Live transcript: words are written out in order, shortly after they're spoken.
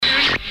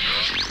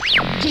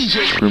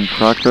Grim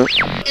Cracker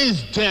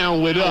is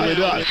down with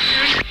us.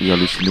 You're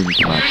listening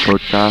to my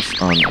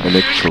podcast on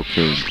Electro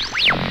Cane.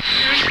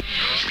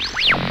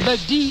 The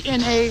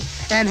DNA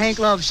and Hank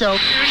Love Show.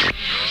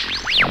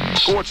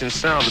 Scorching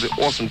sound of the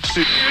awesome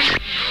shit.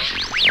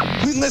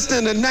 We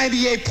listening to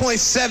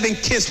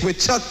 98.7 Kiss with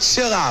Chuck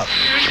Chill Out.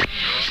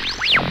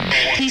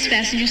 Please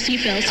fasten your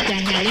seatbelts.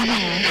 Glen Riley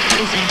Hall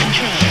is in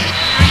control.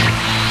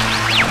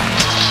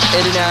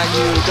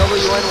 89U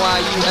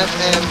WNYU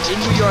FM in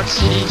New York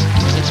City.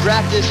 It's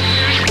Raptus.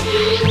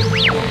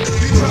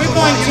 We're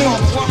going to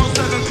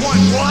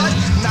 107.1,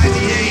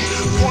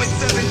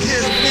 98.7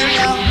 Kiss.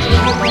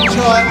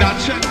 Now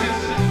check this.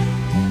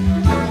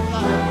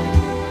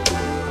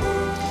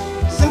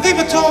 Some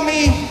people told me,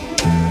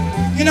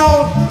 you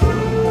know,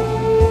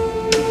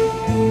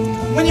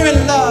 when you're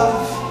in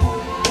love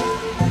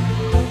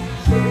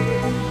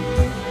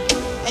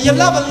and your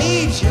lover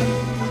leaves you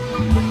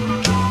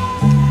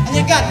and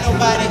you got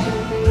nobody,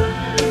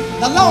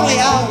 the lonely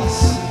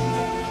hours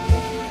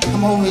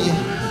come over you,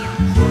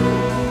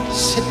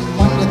 sit and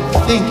wonder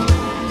and think.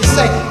 You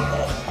say,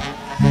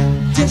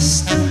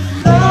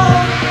 distant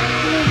love.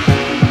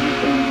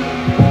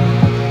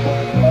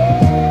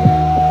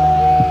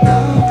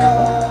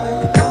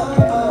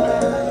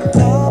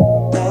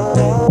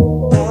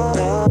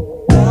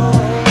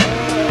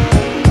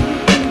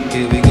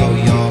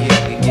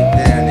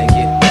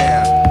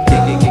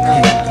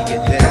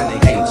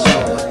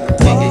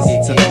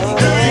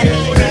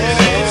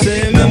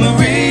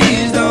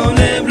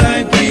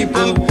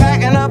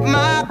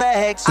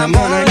 I'm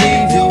gonna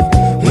leave you.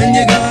 When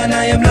you're gone,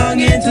 I am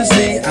longing to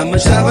see. I'm a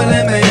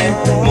traveling man,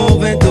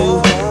 moving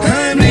through.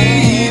 I'm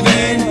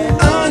leaving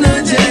on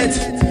a jet.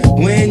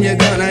 When you're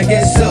gone, I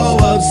get so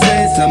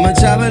upset. I'm a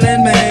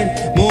traveling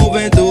man,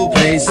 moving through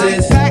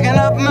places. I'm packing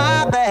up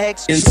my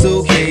bags in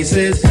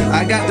suitcases.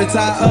 I got to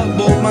tie up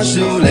both my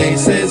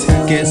shoelaces.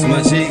 Kiss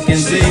my cheek and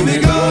see me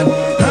gone.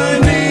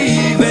 I'm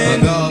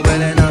leaving. Go,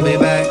 well, and I'll be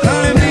back.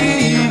 I'm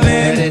leaving.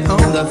 Headed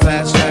on the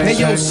fast track. Hey,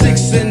 yo,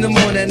 6 in the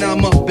morning,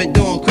 I'm up and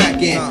doing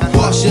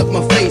wash up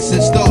my face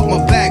and start my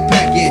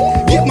backpacking.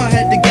 Get my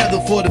head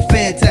together for the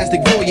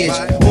fantastic voyage.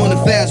 On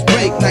a fast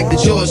break like the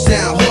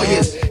Georgetown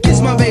Hoyas. Kiss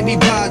my baby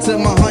bride till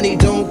my honey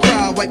don't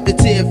cry. Wipe the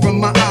tear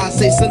from my eyes,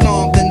 say so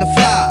long, then I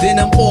fly. Then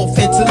I'm off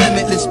into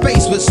limitless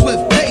space with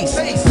swift pace.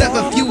 Left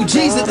a few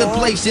G's at the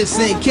place just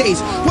in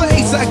case.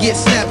 Ways I get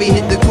snappy,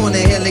 hit the corner,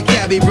 hella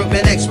cabby,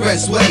 Brooklyn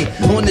Expressway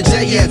on the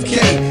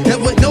JFK.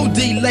 And with no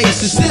delay,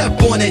 so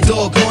step on it,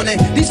 dog on it.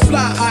 These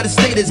fly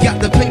out-of-staters got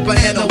the paper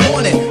and I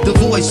want it. The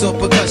voice on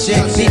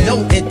percussion, need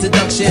no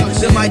introduction.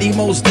 The mighty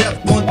most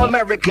depth on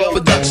America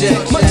production.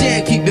 My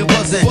jam keep it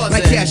buzzing,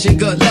 like cash and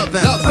good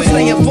loving. I'm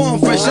staying farm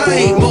fresh, I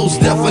ain't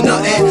most deaf for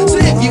nothing. So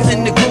if you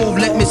in the groove,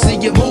 let me see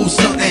you move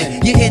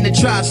something. You're in the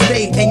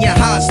tri-state and you're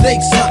high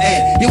stakes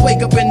something. You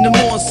wake up in the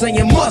morning saying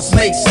you must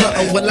make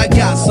something. Well, I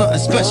got something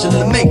special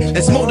to make.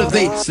 Let's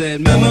motivate.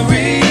 Said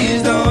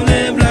memories don't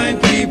live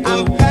like people.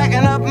 I'm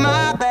packing up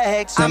my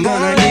bags. I'm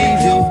gonna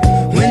leave you.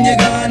 When you're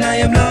gone, I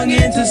am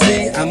longing to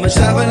see. I'm a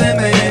traveling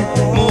man,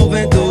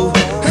 moving through.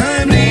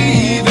 I'm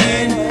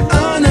leaving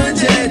on a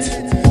jet.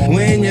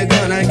 When you're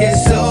gone, I get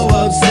so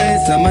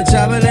upset. I'm a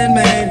traveling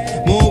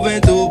man,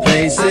 moving through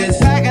places.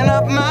 I'm packing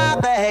up my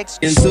bags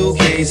in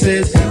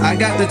suitcases. I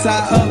got to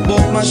tie up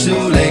both my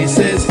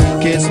shoelaces.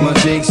 Kiss my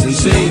cheeks and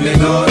see me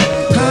gone.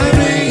 I'm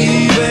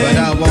leaving, but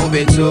I won't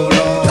be too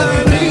long.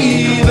 I'm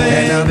leaving,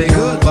 and I'll be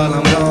good while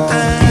I'm gone.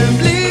 I'm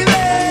leaving.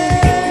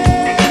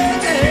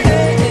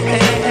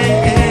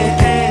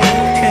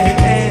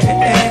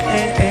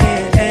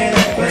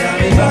 But I'll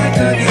be back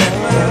again.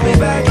 I'll be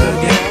back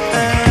again.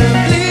 I'm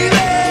leaving.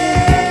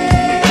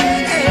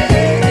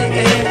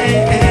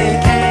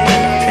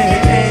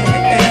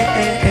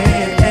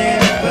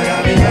 But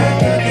I'll be back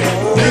again.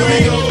 Here we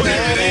go.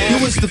 It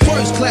was the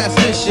first class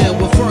mission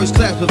with first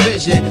class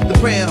provision. The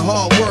praying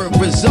hard work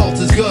results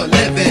is good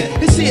living.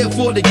 It's here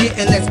for the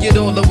getting, let's get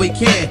all that we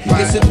can.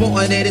 It's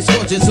important that it's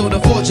fortune so the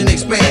fortune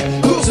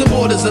expand. Cruising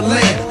borders of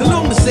land,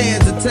 along the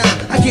sands of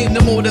time. I came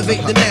to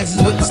motivate the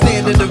masses with the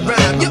standard of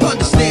rhyme. You're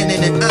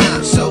understanding that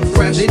I'm so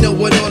fresh. They know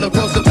it all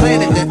across the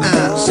planet that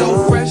I'm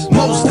so fresh.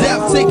 Most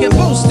deaf, taking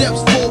both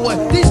steps forward.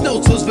 These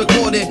notes was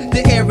recorded,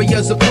 the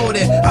area's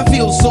applauded. I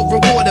feel so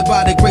rewarded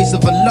by the grace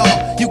of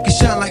Allah. You can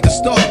shine like a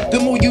star. The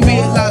more you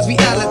realize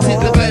reality,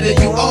 the better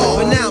you are.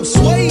 But now I'm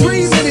swayed.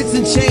 3 minutes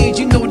and change,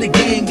 you know the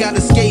game got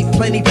escape.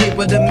 Plenty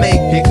paper to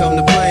make. Here come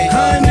the plane.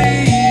 I'm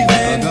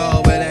leaving.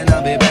 I'll go, but then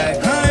I'll be back.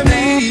 I'm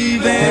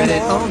leaving.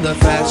 Headed on the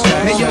fast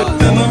track. Hey, your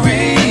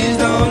memories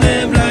don't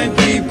live like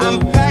people. I'm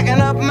packing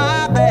up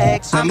my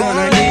bags. I'm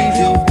gonna leave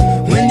you.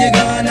 When you're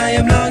gone, I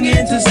am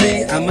longing to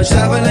see. I'm a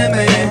traveling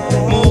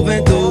man,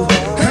 moving through.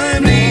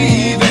 I'm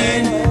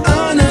leaving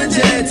on a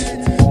jet.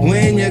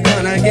 When you're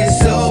gone, I get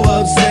so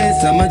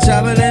upset. I'm a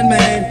traveling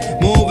man,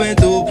 moving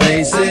through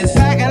places.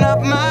 I'm packing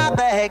up my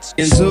bags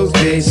in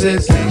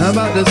suitcases. I'm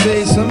about to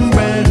see some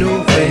brand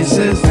new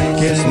faces.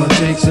 Kiss my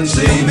cheeks and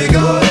see me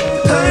go.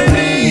 I'm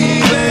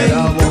leaving, but I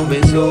won't be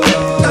too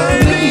long. I'm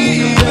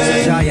leaving,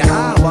 so dry your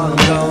eye while I'm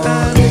gone.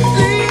 I'm leaving.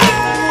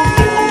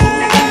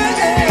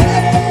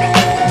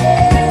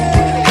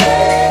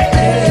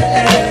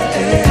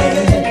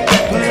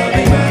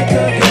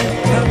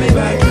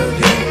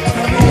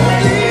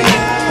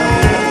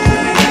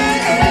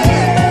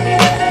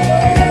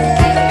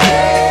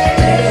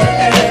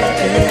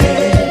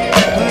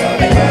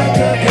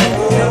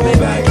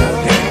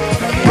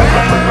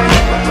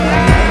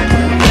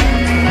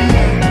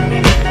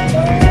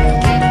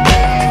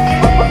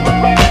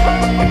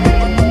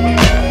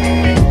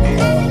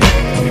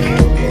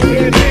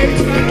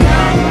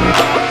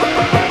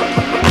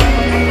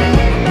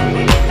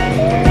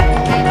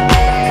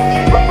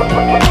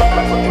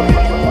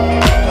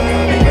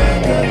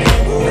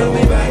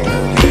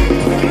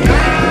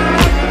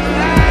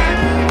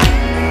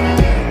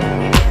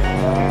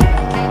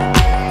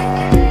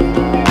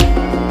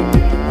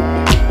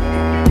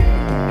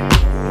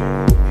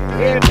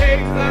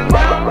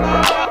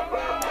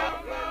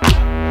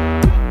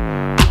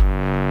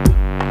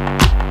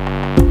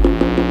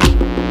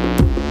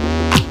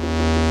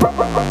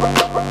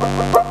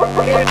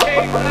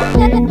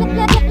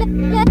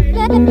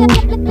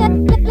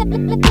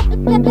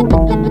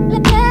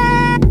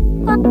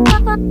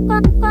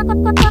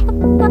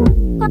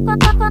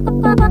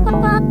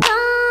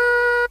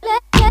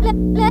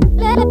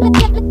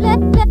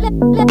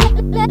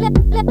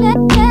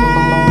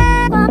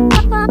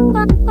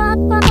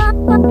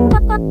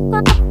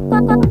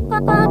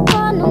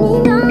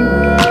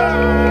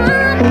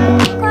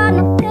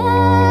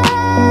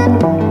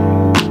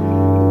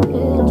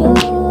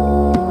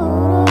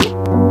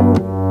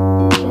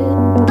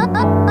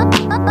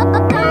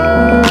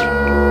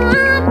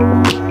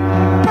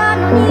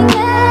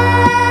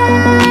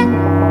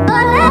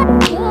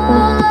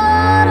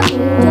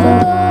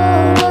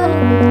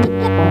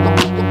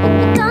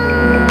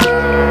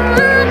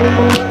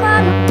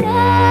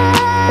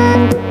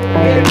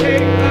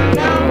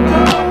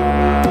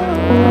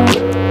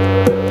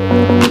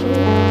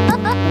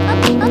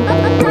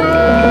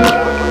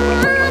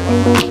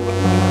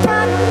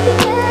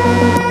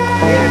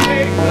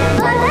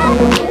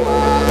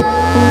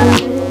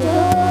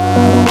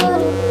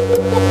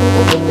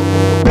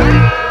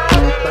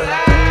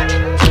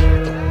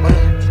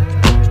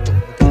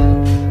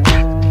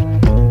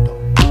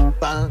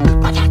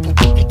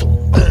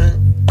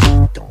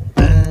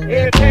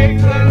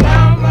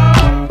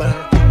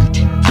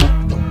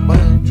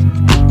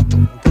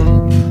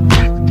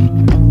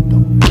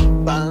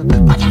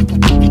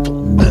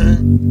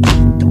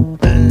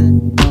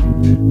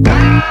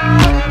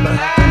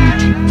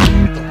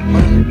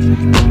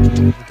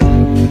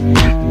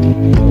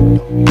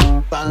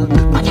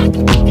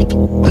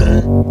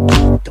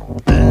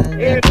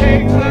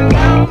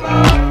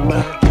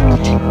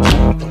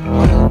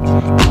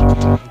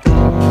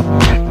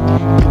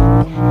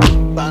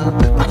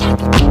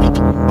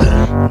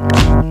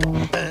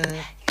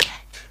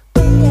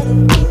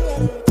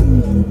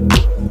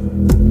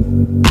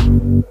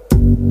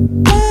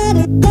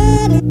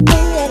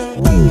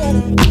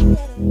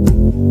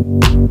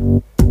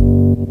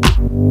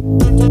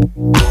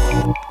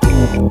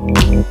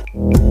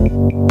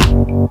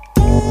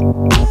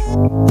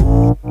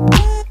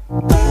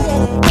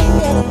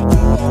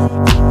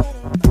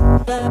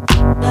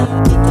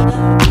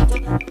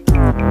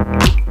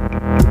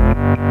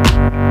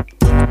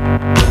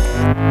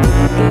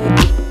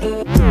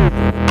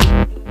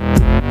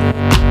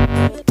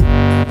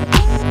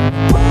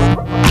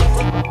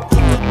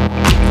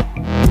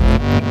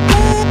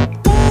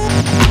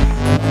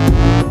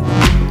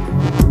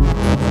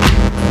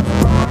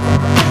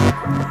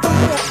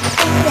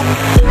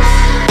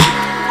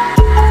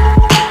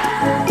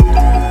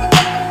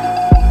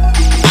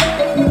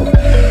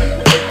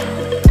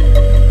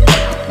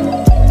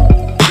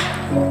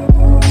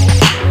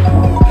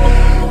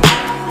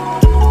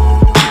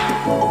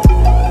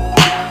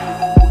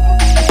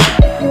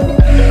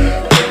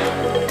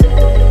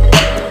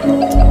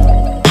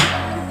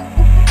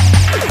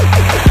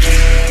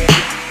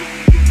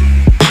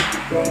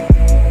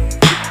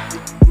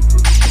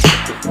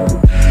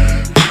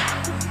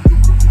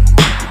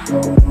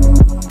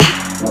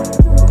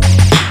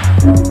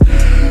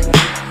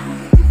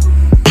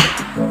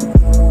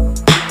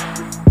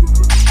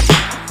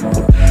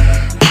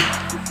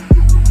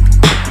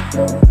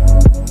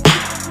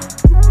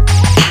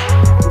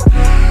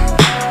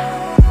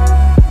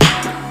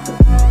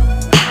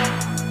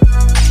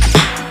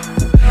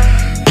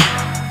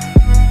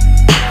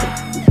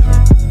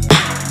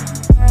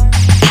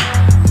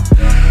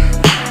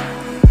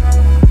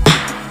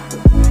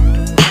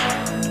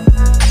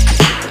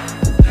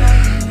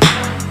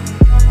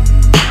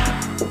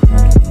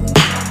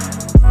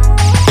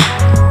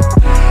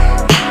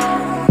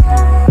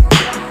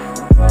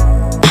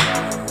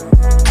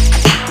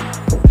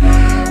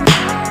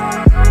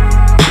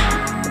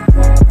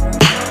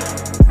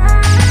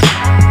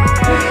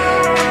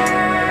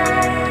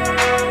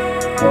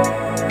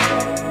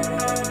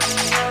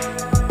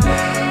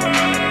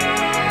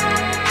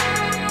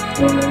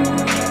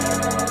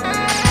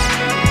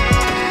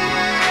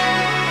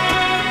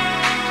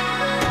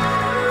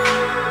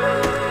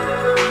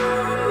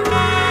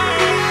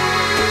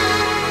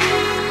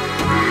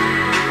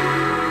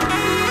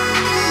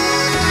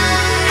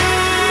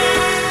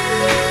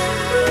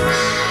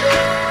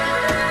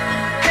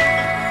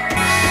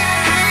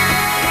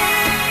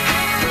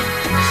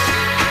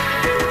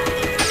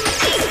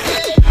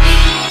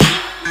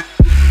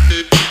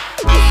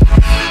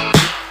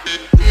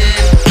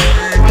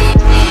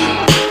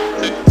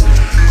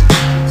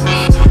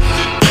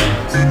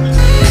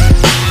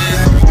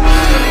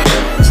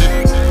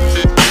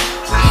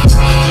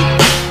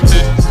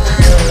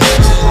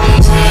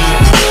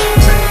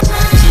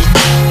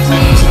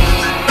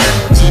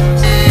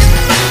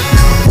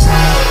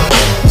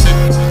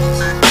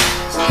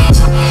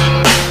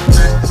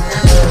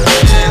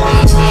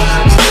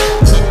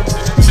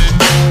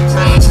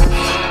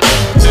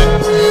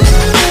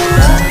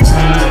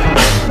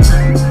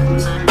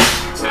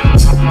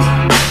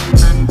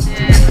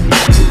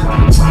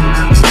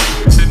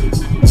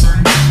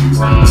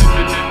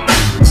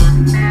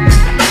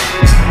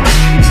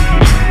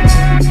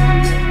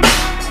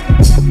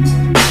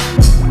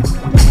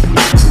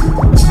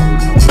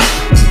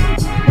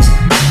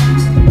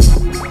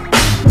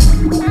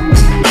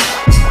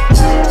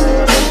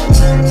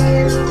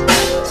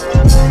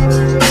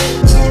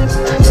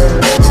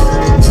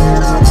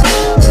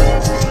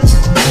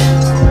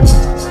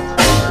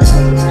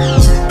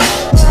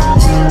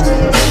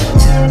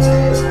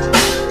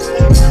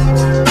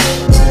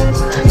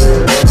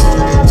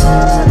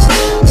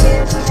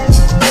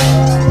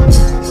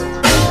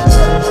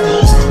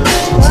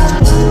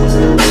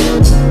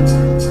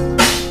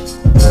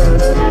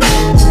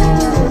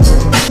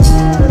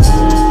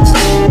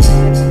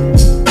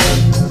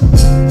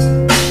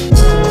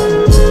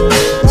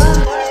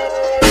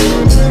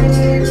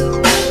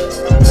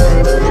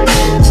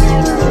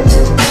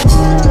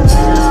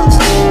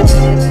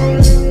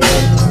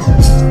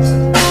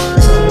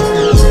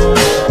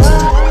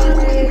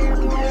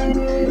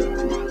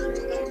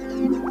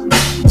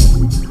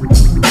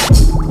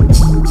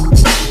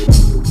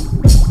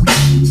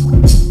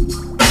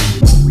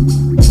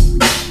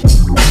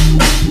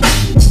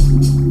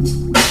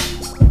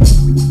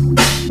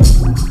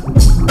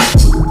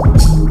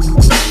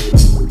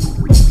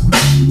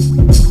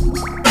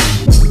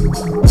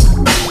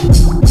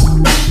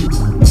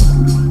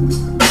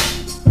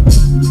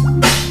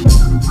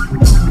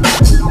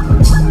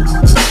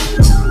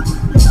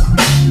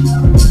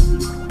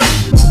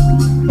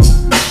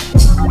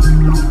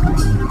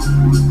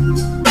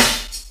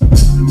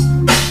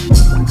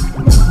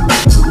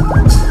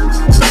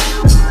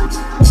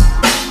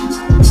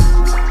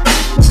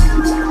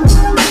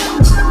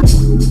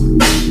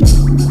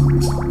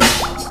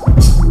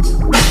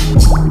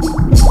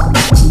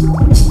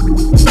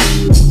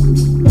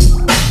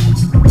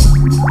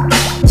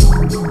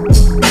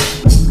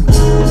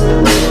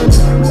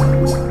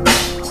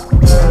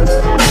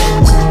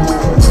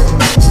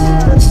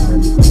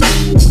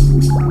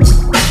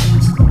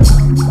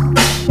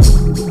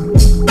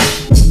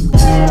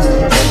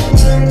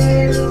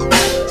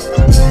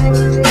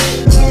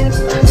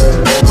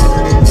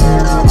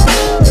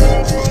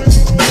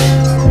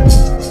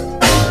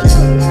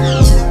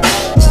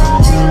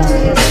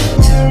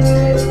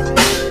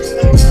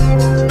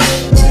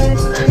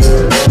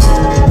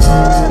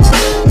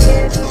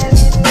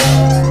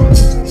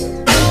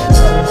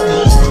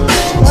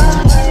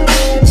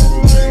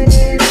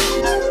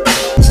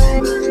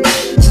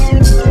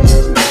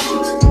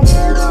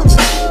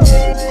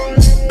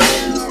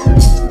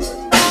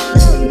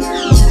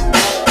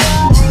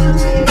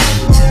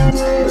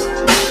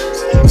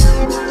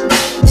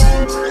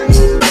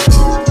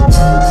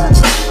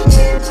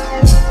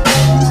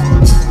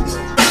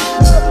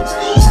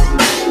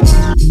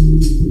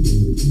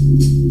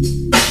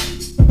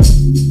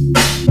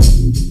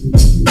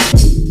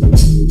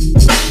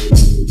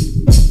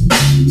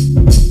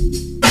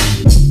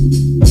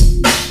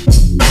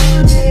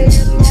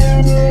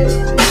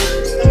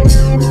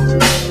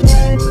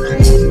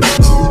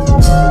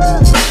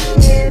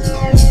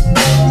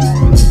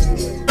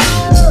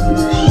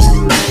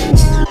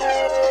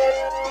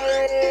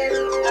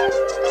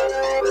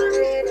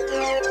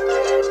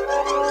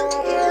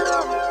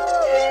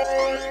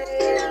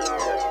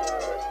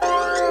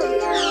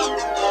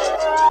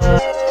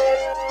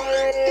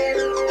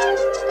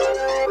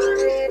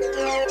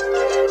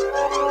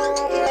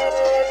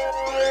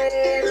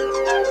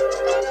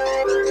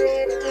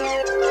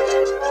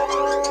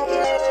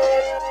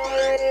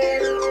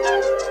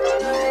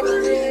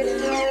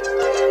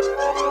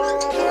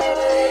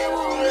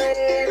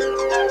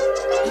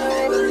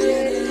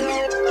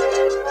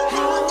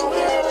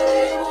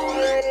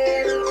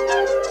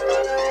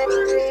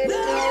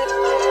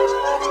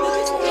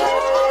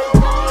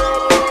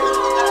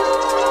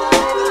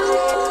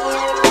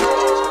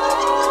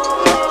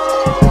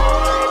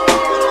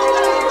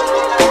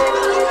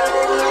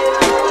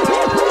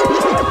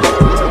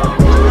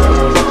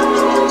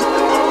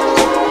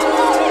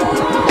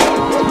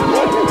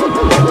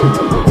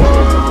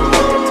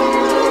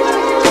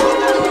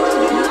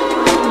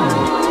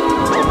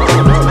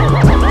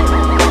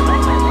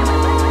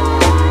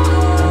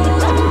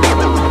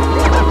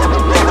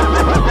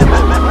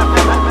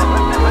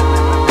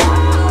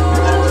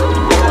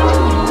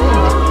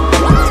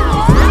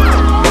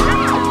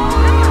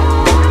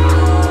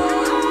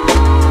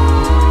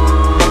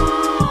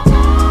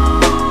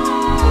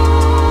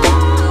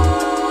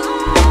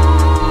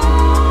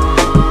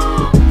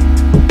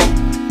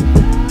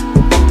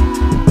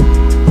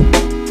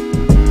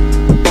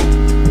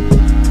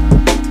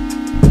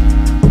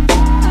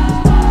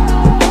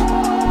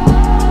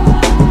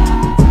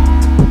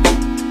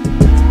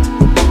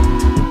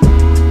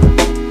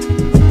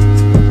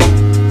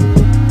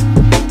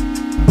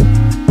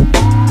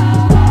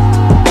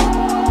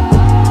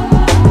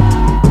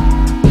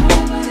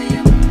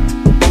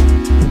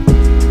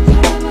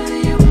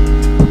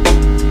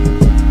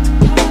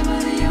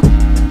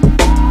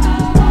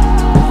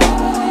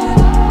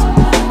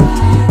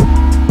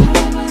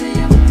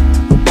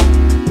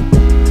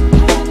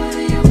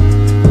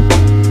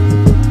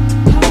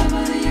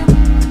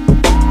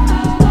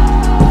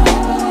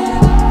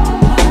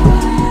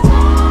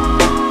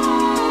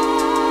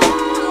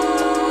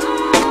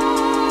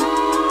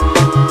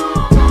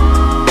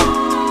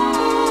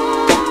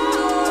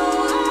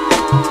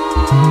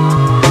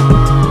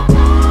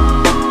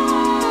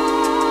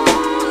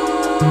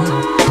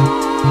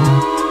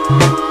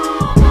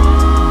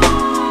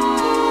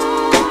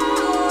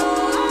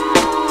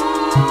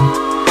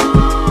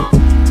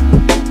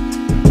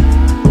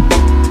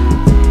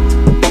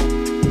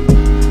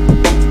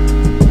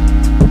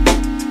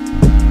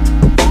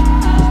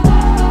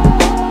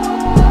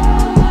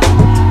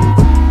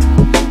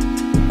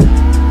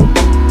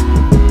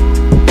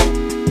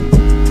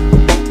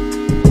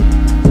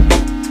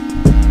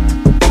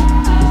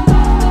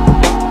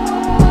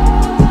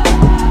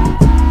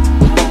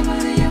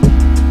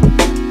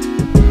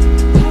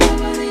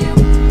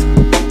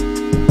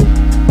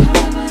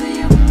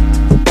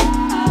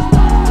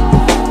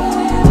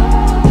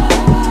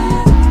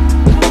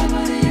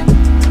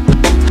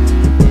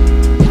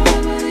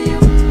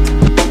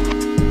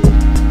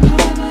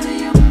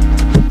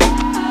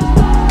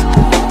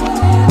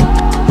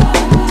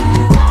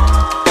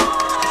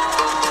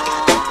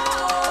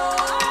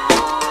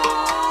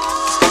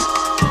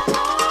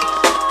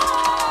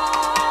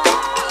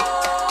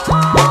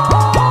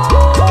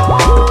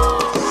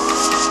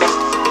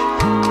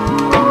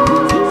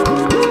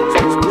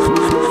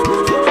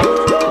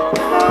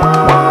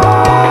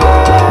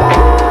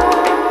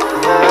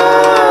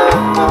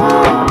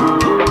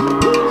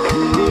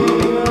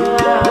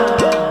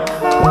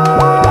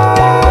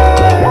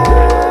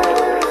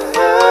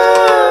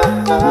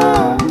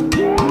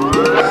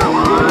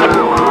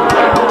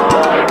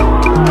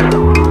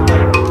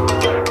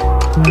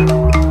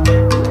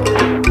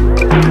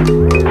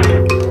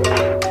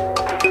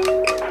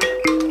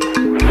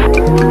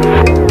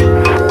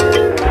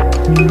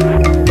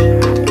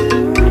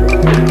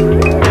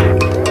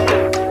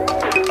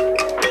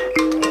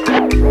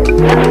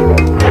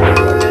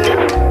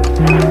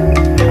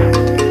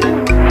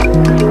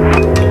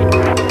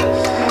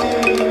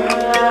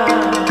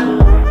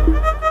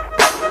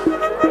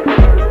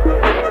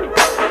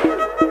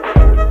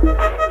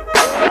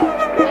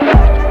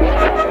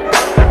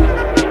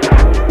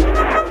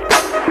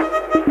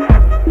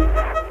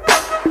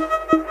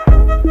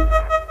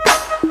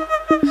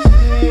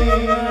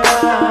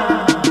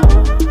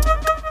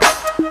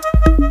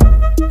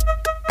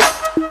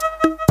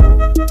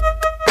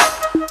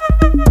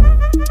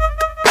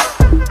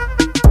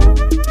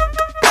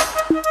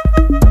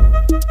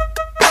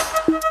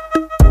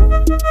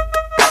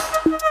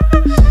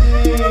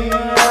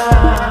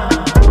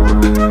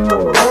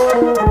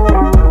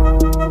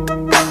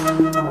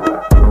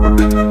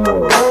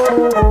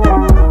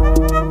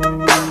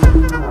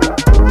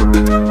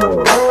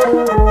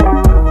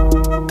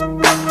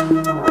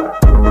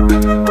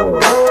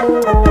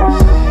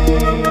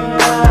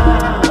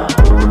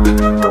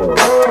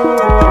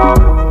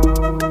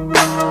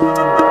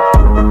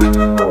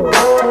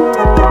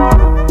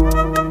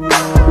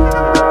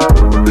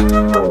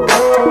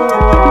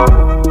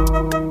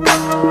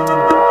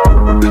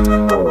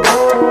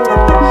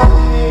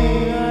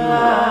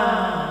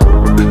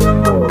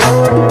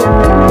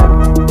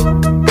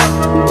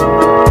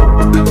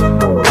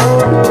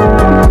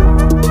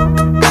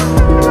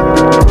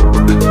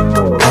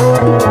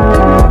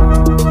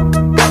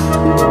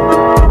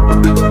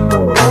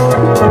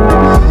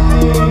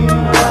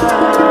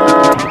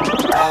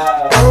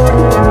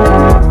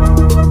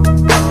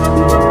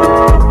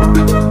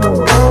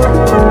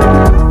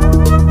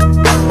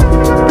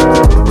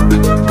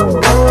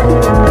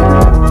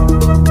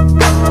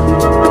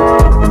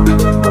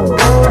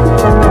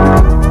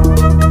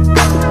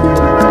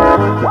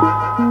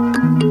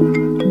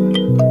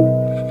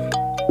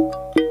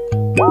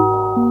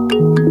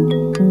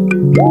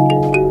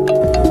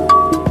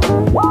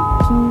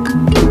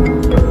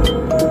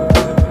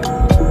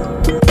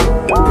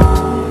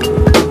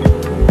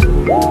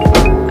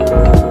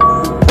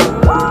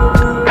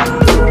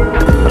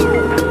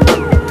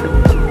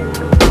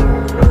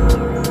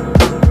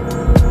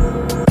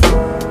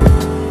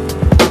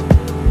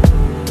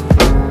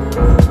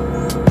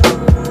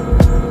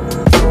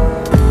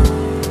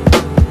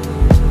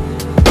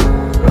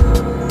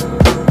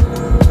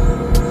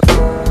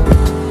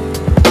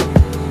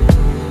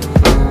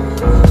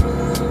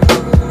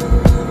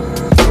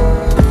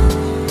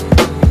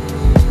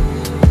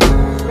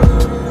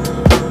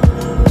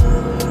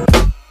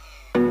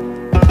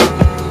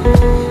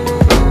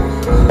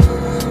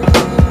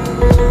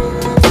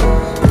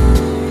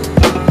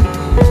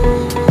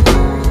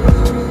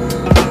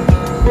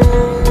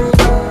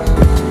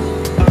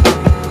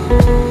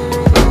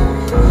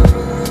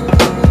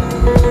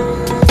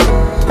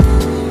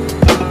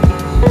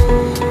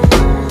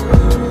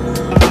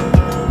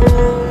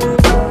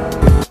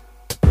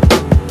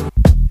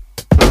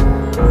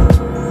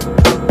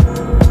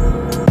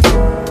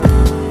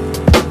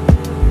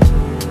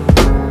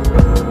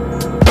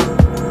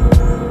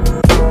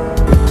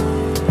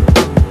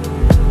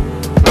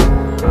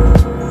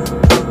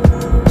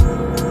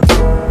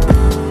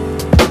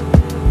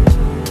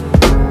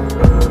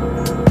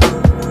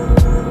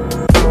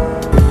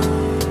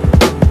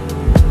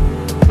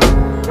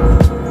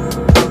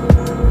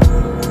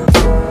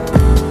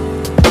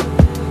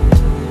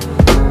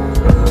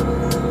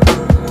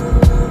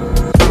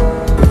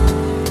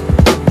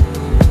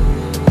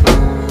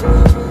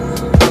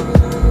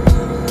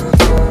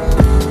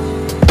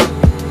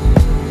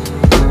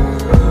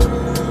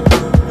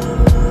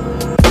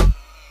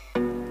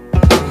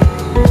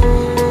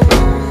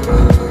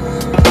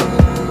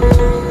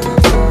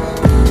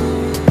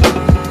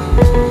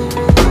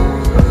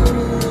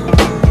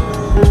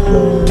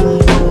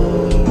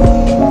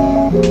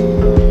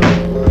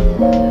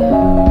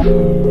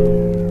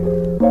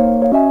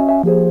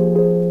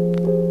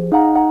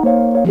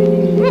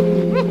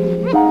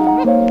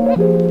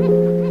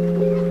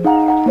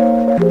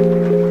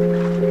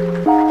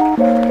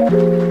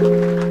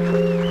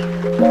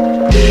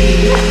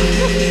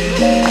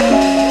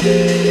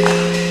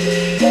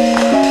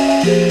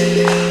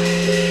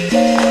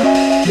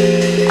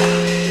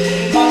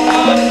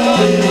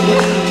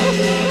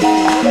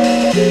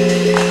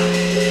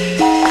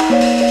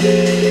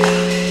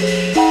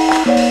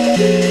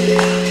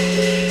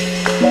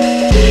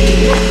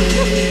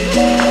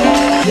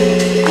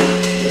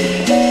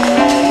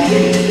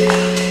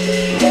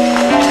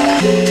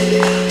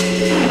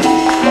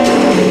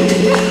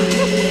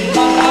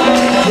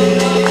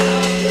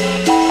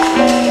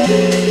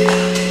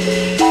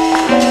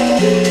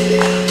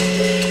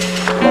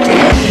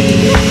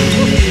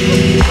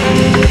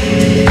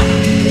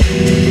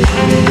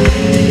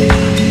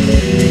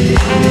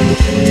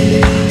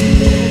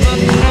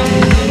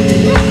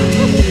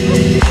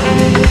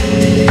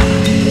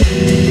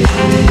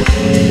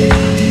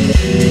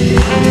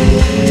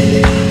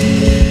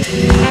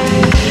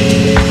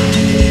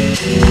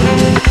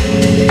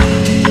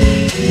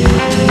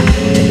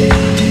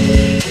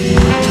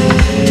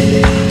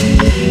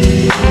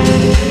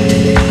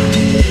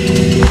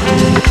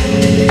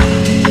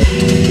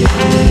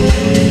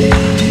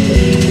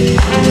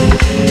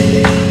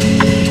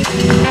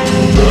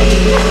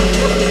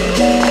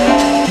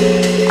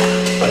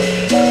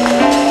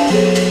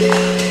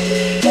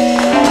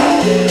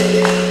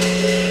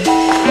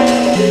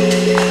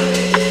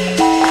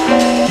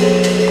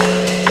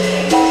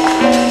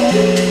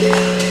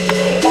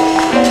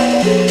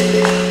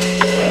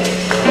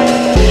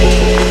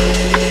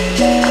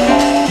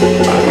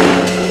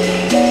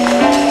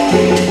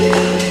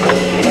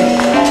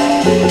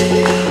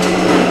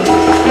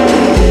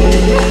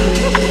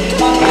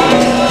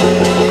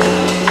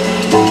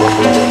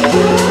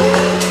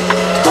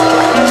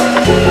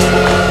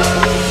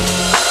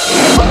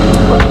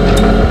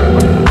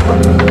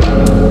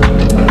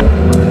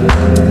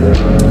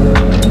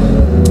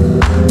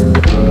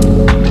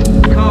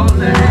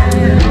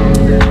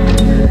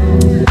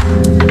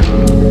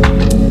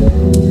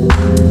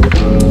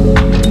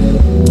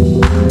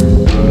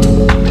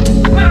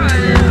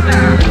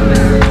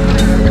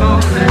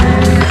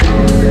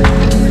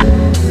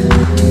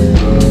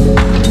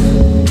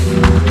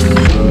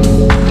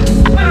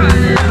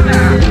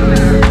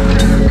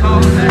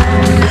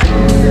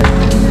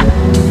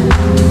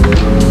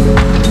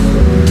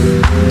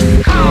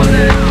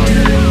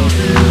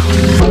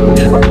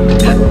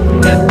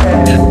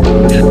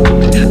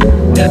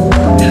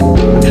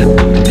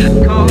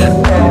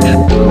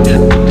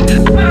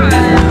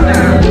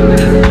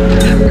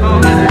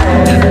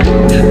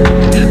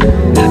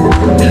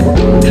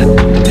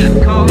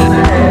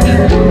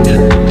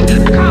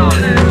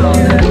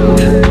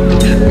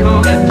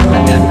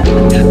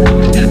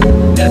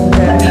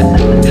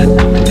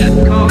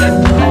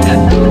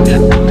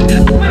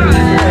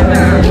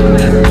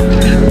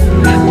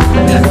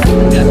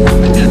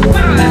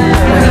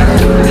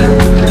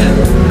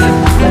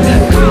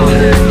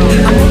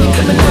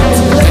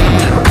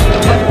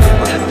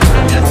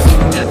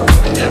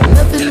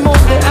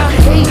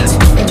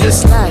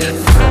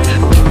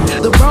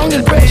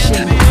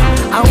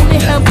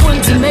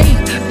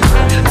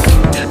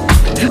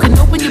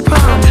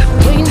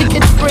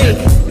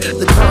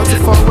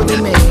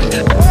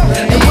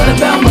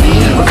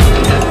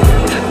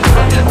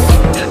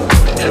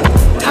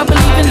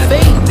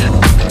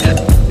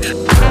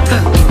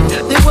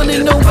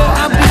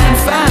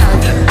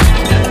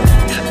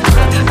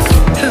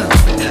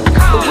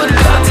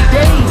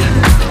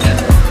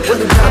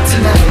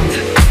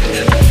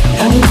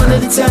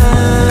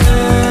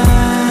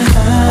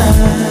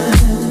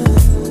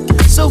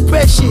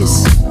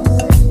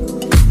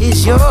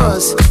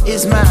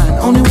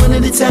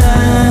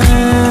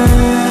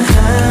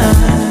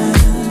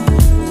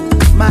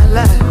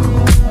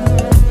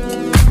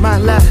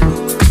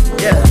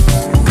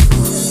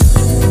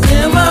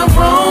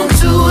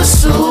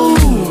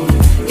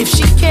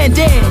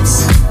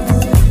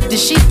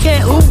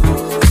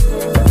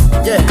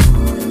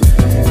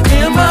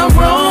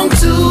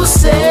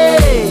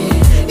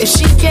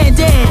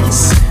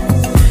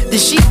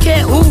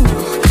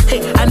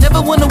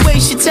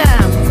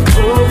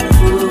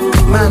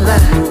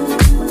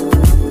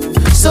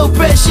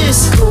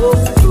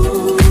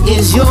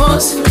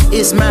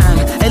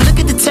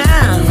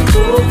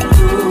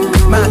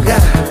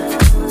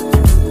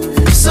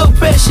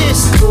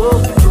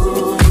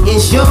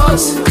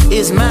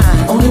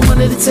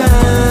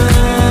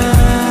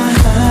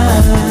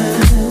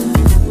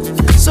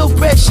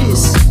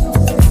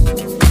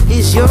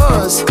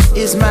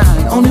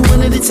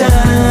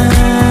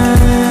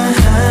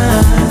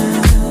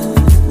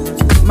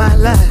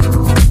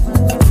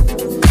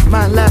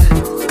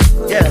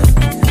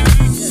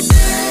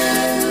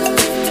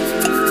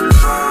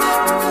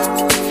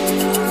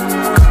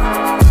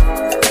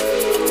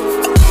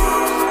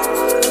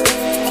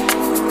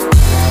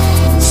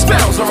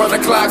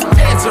 clock,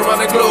 dance around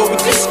the globe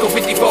with disco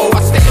 54.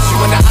 I stare you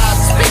in the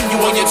eyes, spin you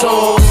on your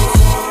toes.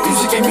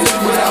 Music ain't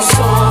music without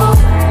soul.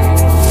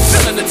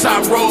 Filling the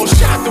top row,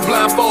 shine through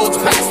blindfolds,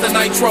 pass the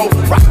nitro,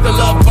 rock the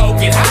love boat,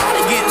 get high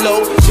to get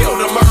low, chill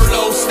the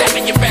Merlot, step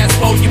in your fast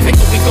boat, you pick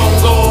up, we gon'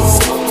 go.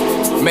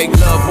 Make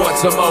love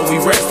once or more,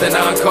 we rest and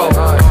encore. Do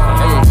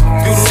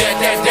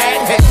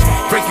that, hey.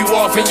 Break you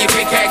off in your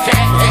Kit Kat,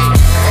 hey.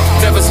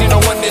 Never seen no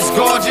one this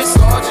gorgeous.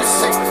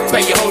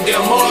 Pay your whole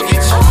damn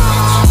mortgage.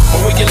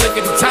 But when you look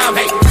at the time,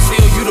 hey,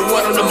 still you the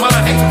one on the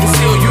mind, hey.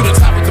 Still you the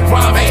top of the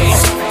prime, hey.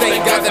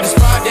 Thank God that it's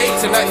Friday,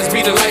 tonight let's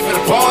be the life of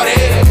the party.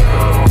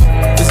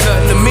 There's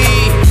nothing to me,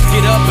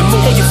 get up and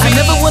move your feet.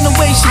 I never wanna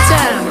waste your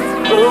time.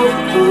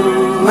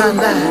 My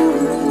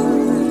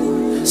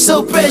life,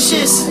 so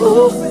precious,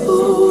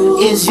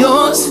 is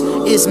yours,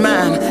 is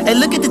mine. And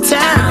look at the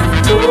time,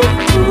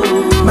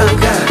 my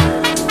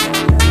God,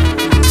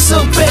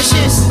 so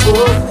precious,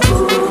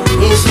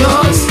 is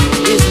yours,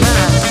 is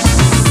mine.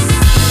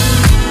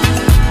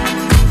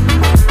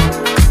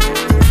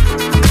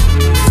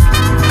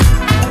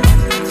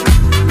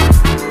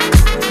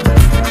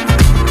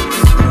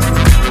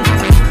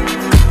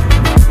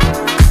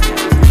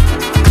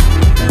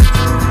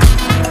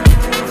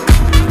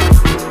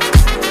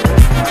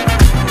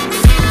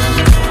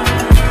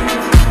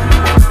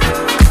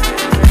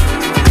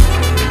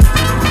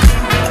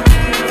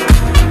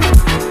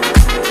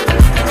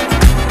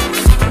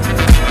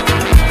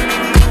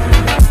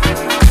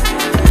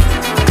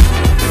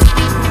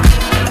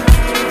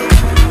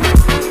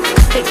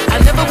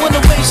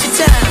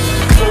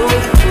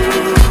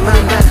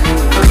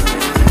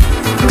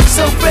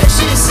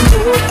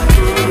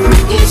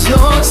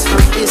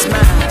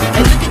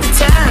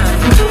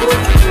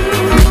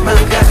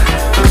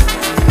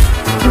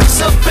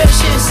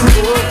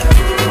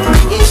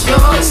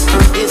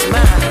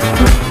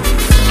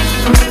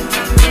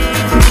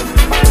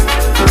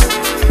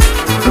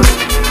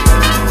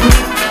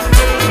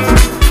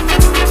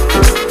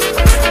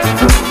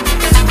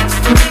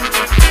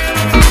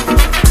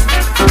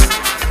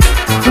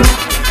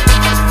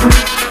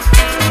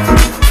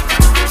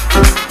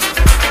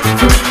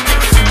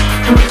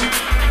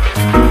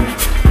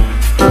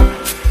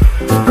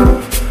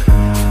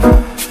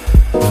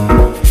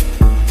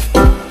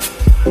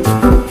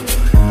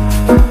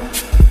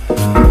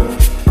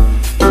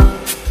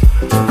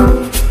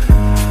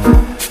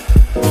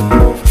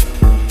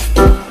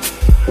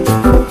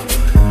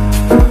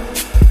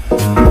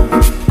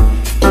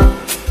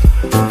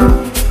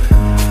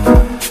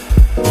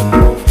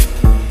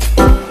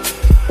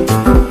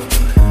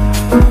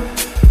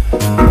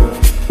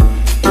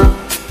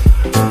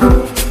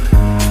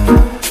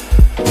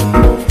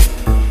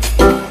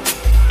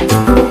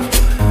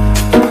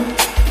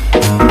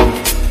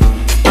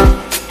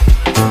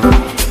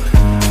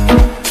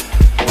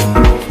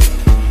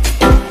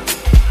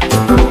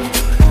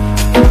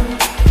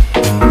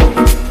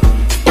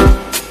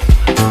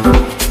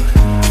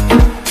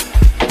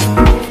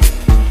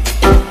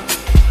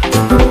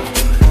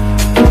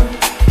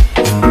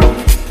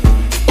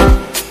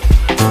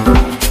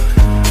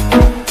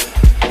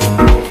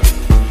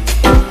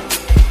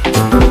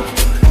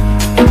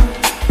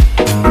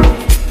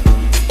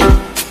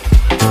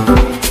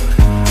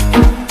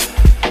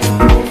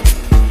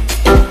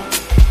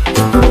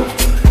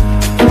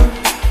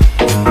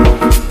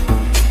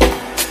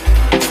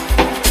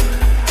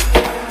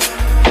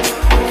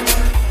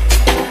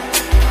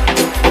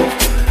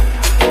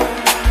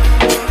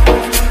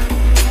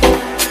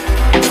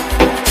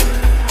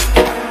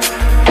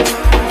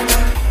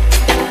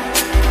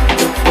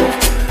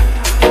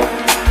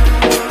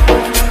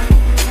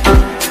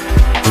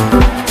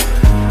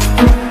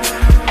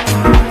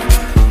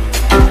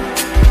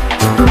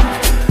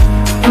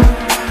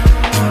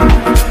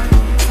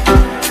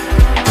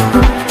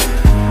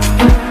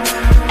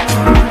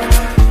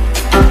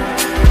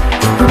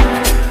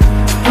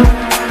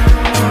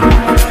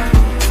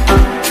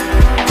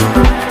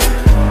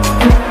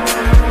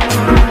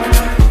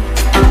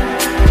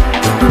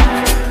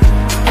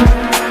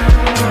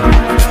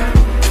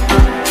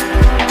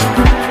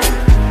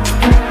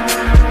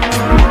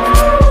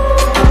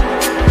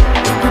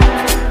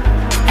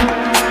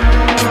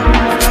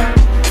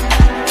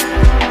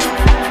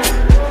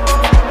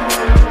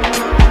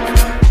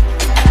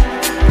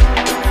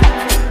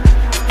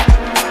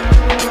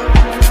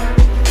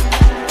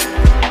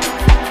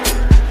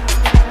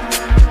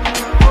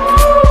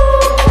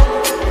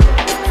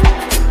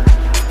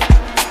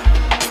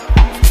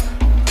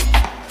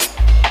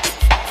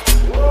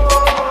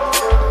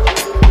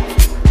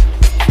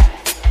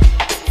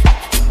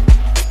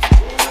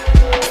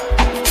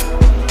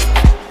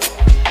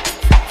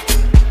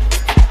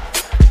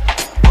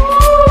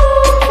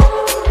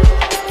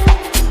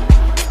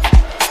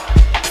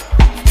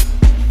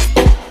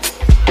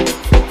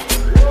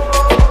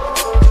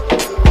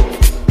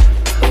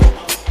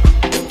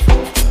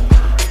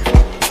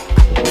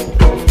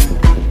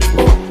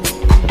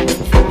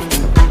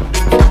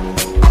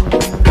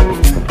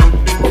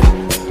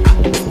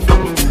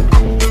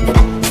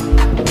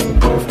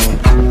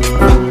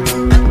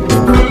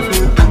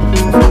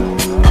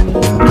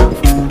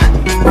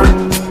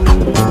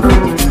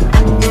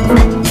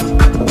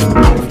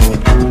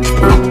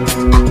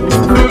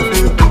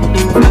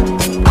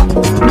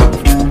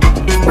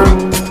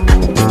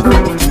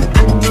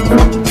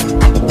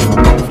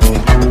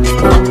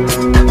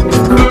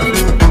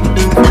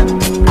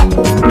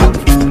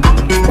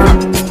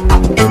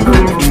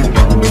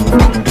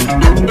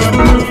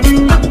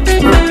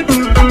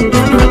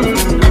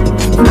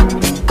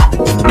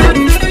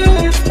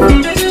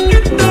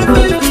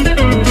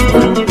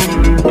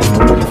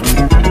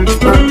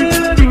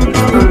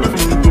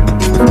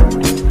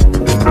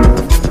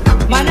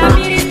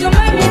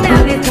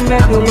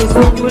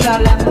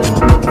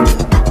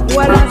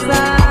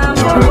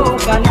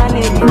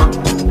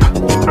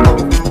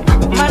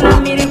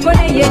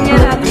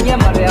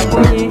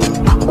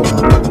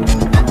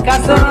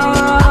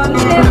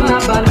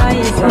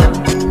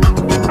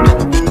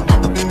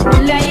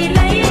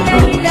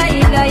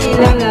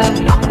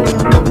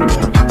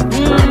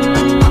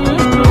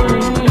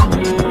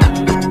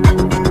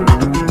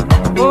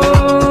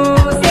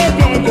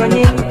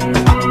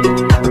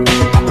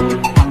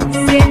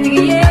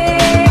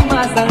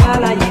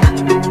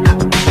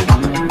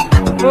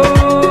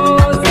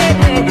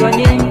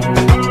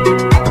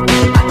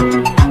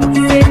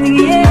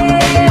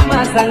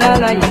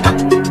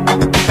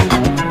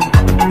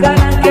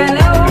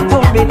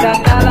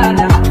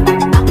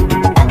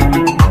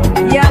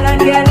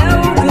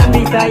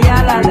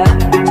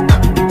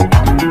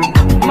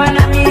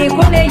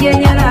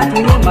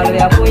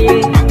 maria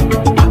boye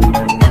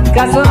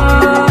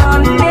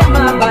Kason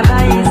tema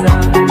banaiza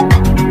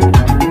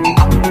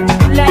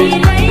La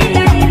ila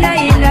ila ila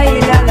ila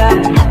ila la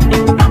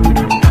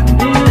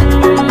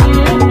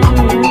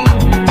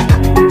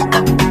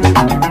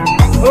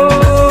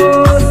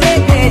Oh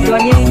c'est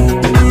éloigné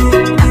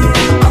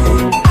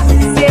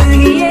C'est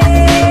crié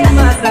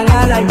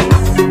masangala ye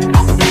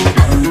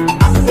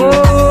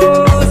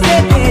Oh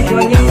c'est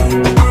éloigné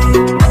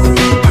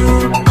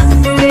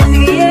C'est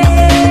crié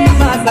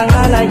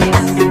masangala ye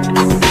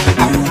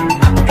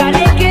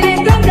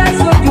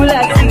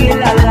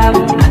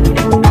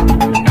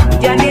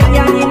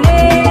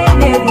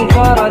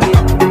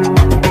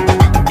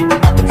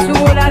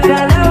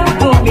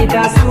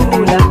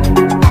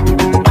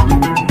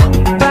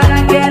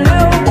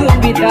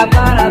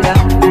Parada,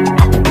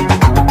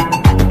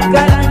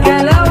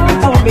 Galangelau,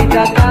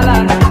 Tumbita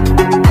Kalana,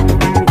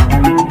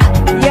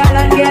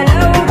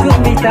 Yalangelau,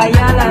 Tumbita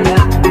Yalala,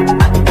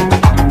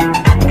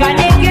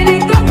 Kanekele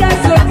Tonga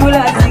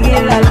Sotula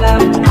Sigilala,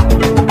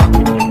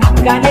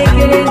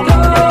 Kanekele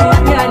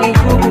Tonga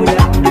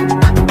Nikula,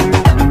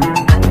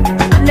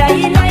 La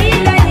ila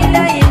ila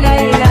ila ila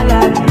ila la.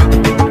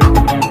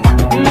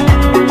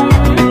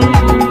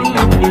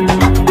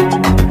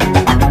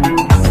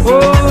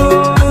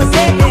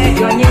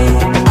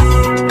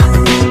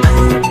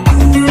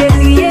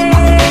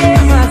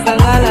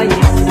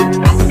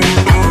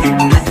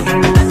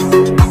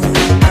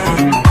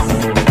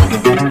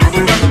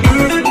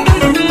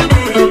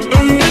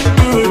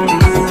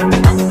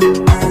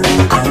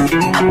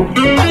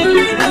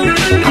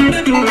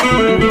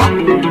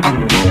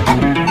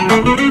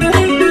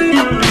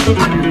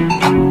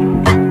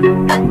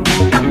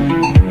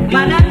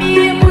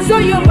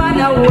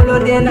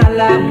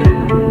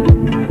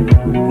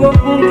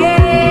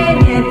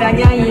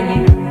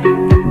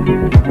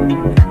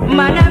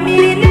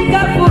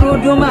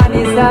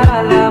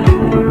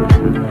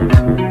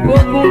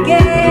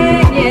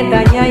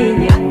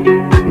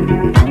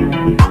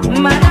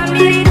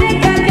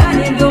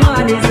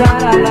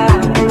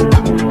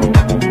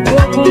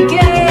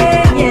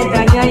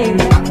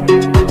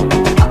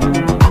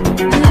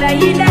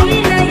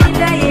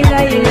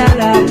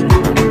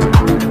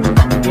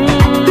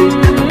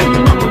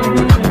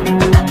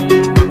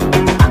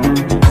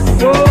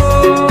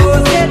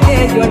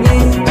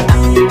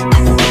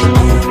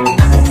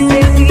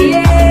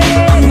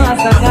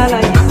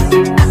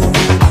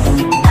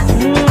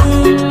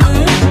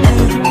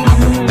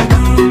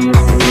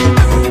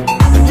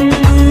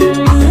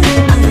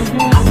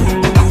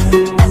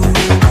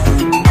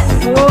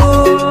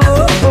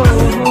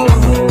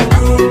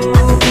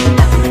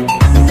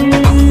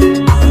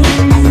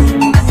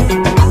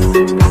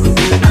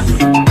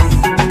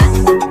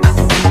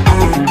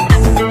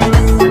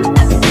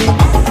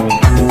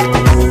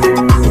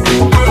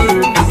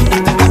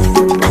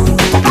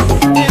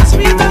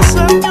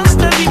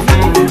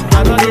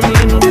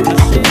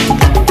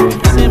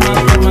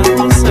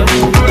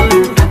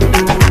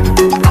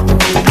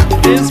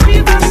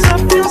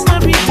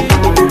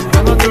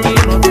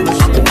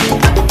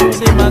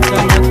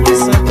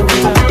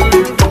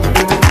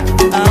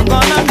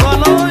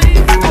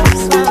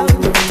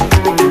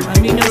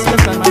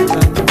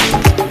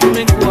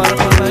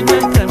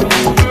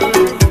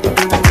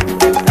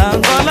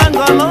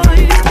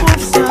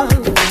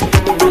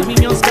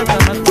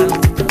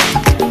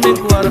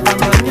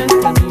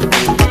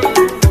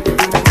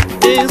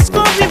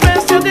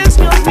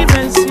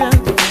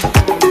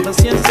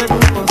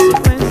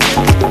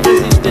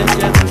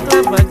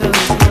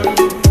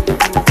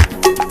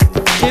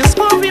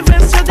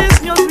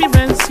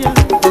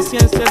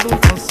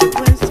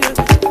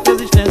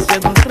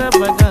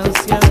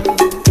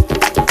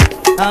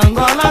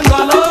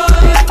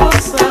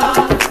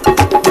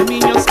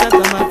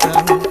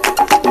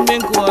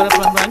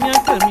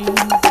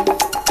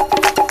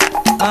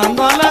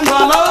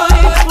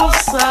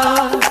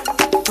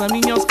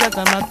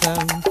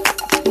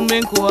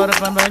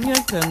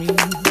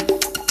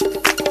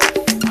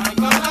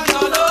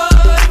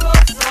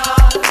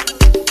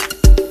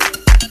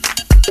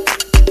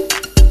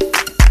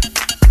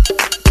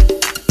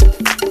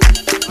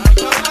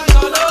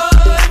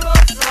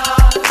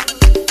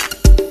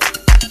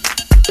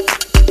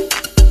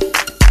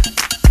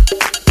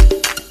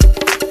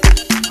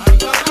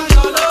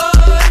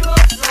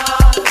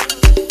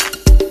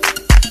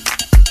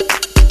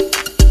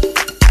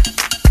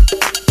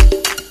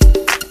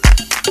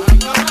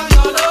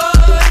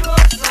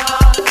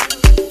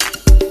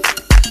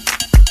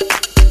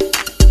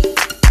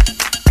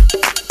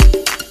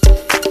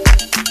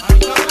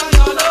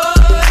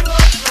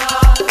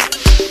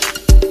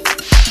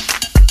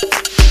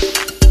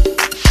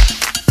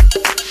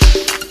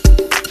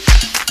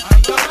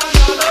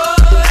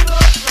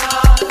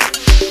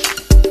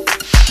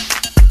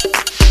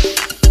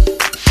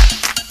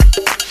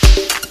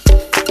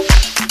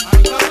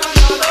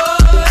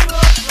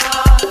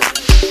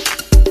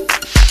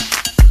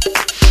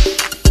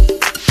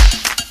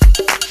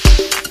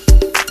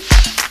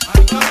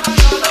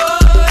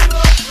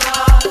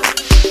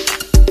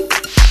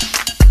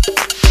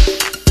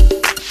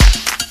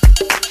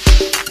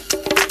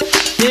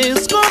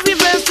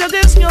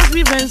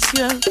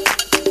 vivência,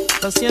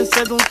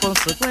 paciência de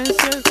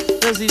consequência,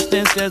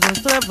 resistência de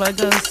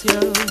extravagância.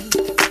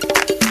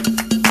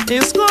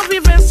 Esse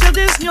convivência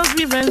de senhores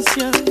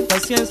vivência,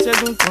 paciência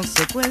de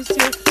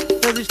consequência,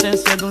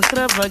 resistência de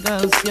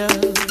extravagância.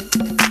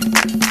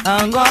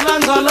 Angola,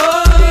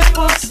 Angola, e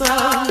força,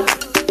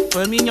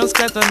 para mim não se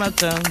cata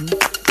matando,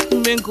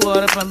 bem que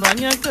hora para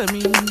banhar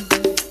caminho.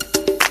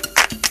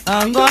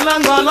 Angola,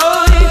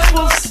 Angola, e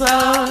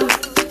força,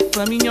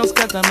 para mim não se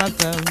cata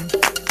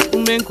matando,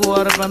 bem que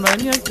hora para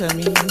banhar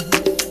caminho.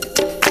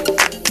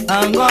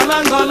 Angola,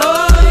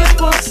 Angola, e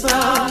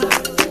força,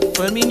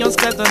 para mim não se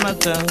cata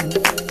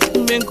matando,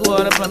 bem que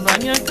hora para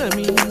banhar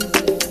caminho.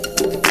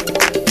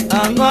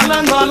 Angola,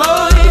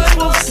 Angola, e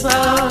força,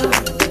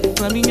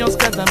 para mim não se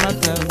cata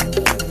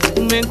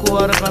matando, bem que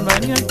hora para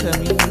banhar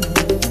caminho.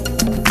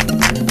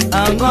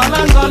 Angola,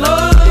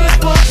 Angola,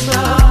 e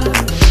força.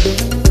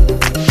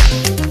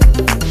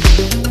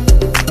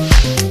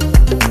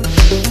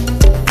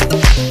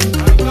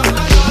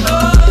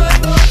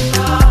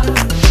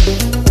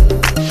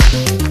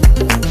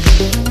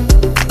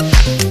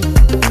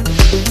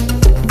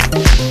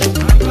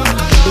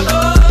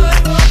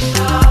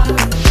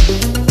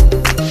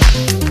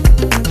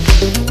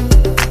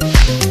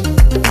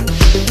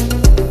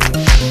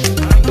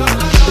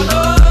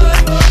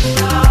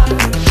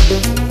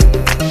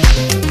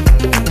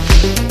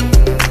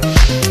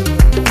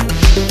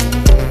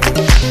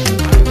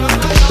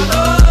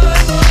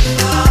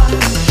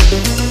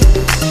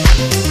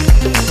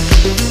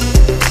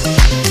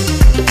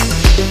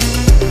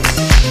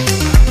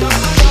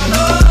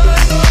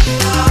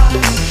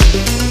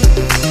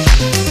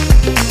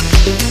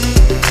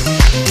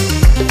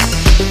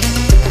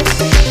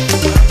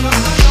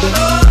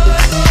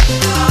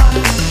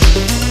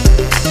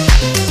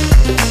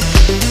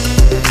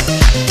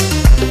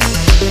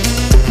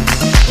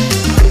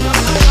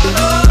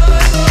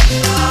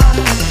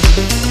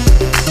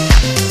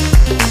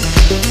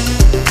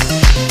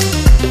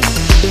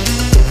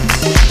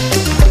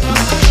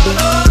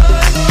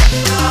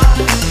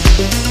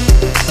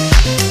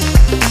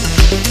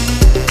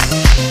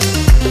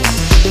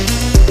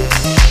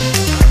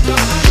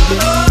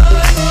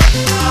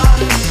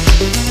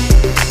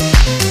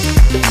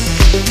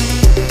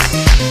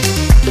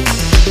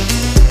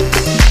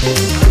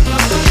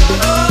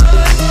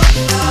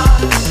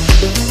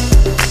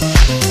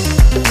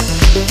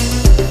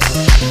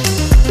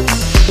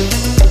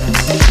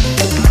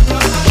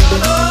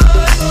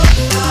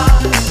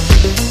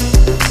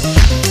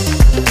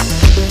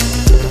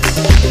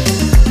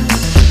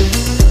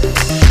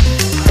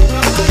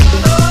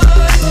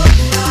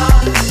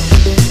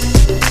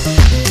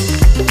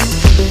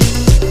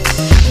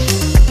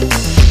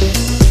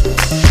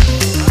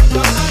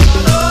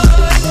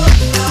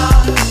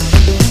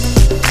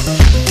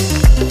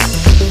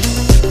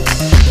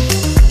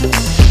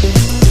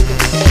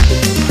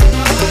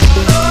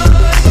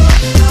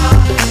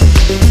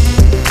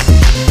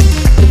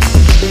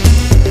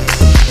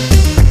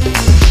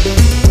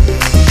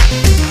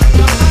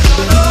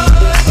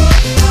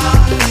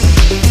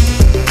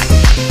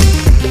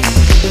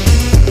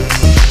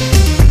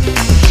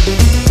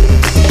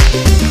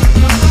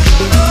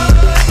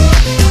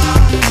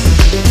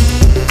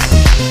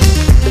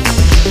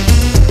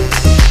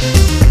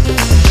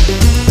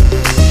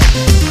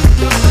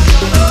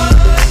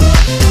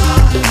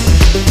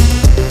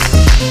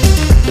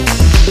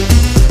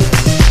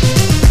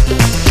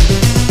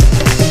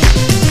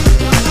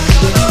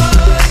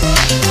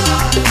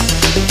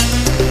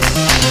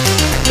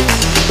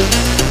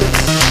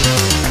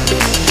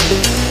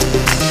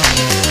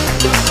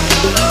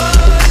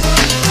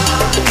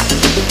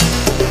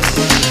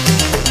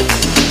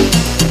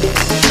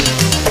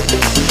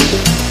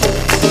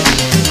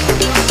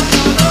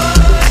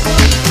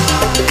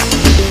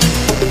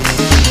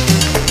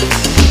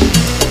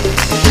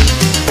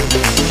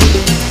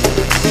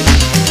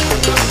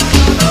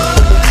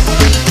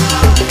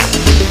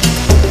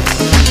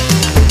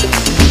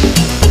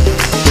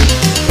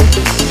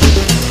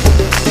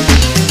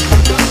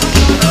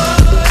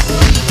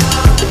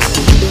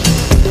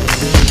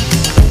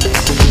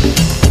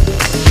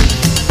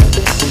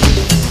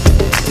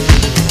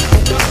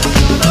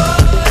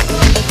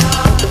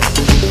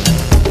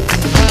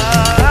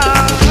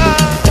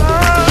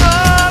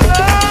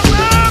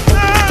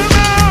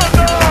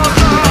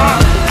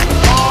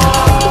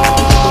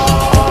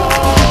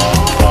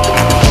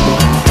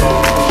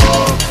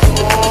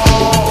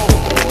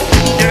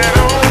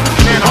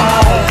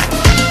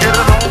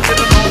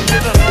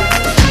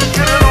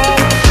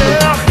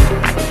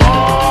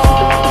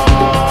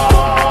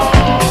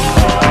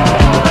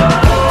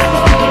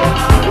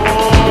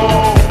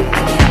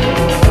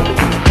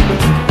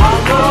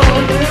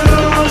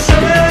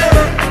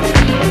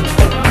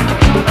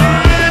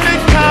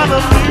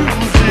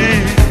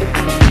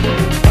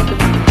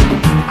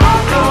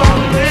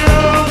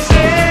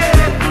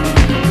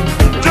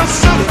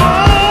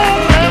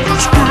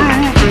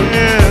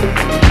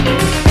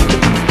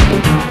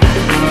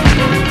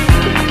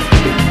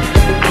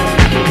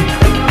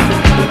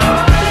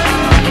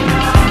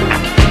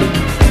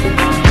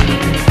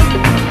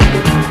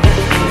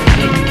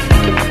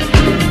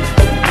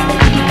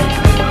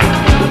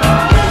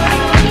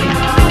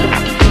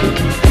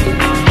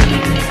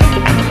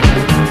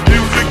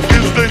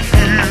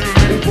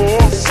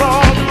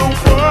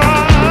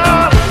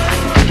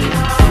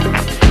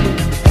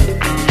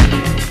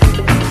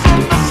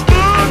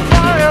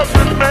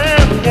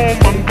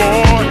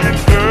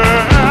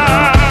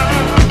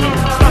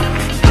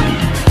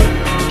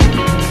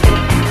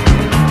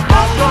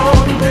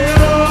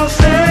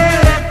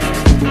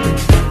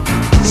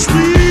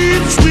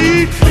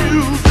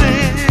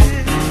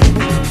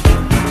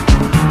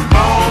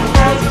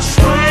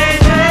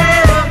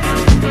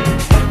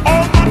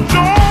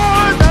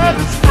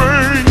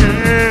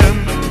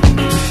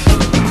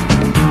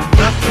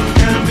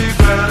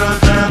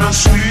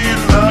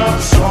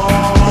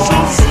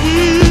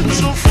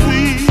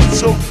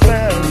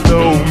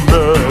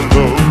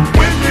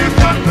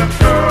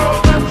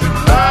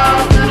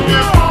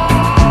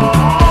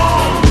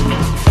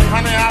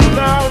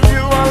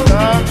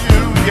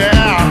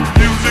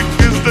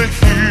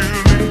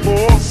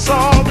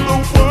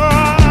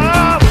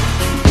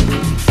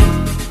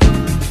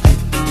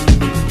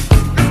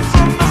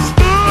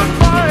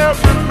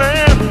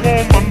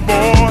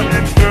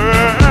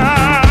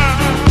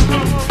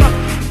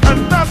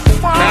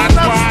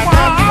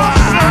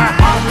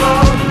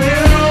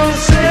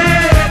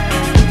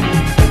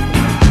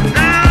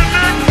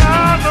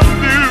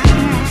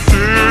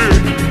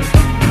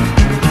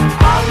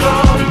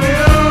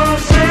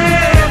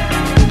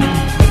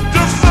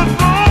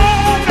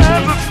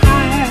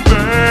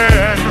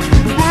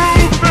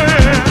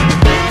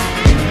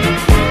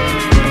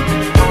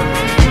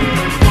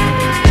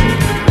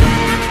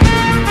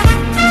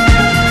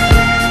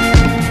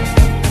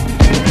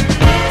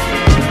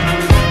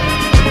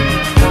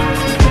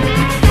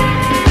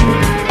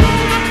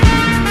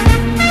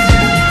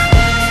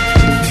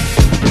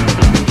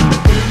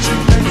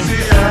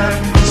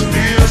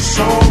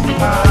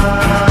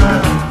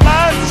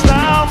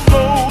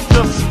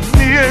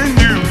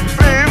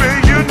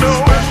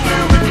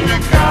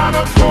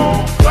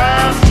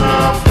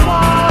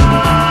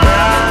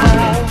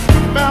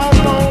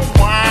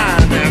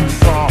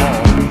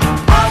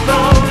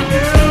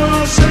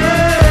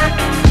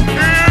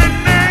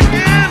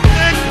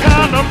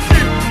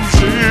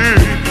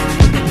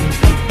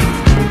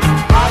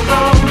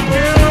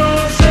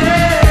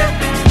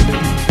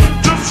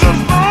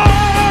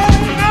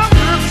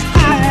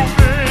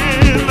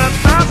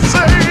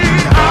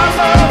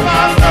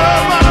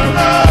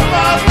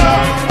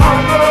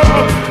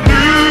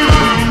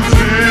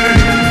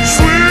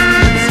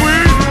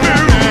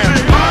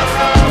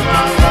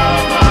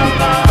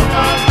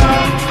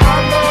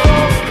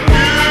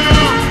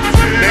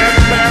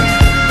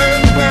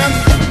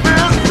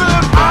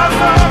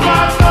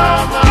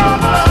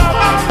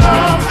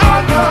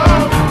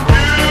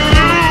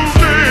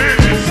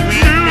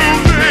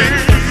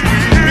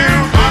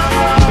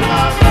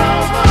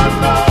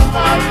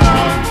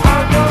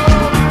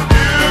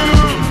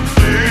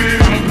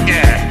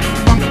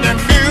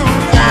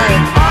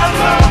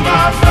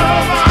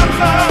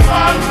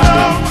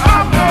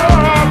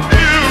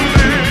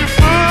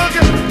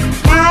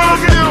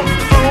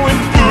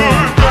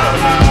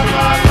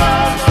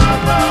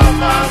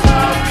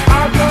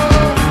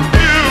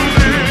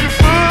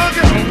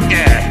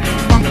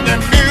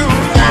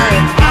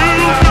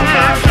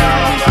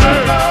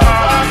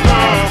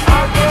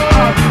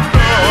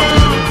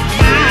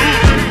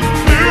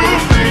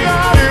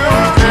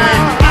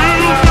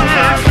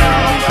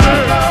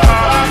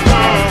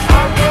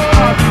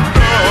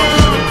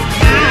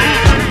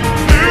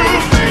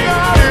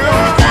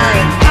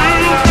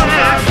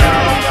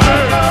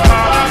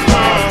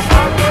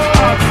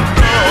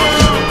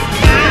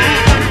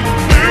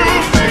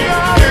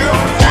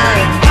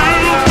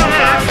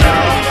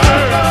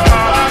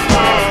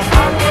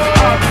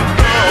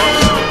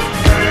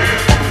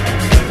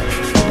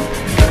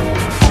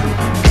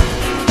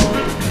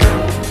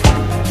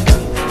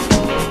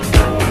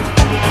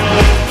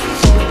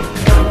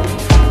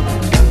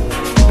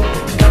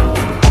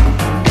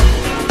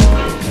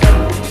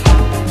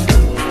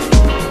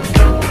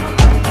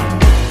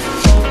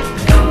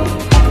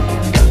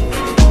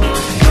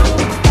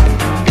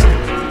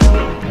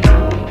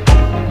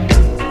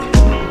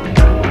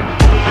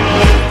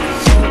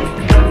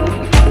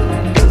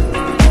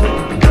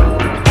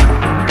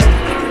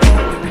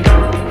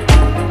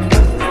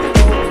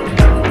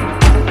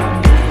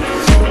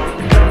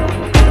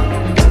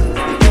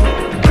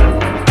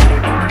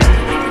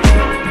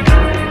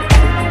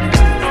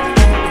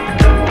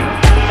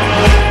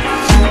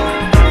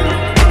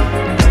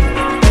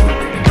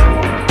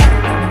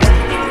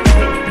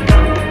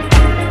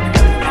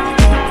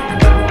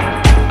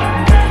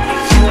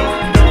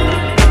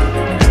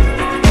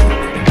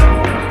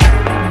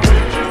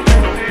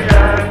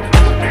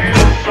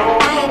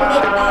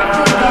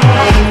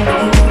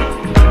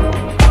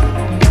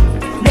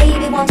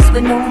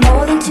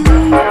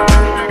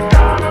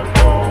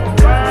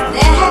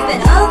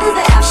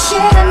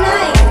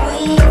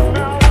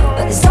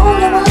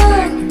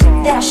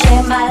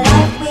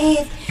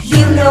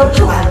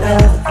 who I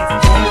love.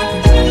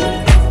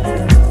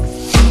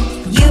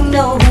 You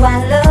know who I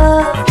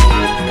love.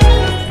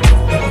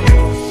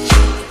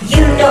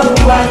 You know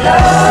who I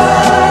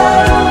love.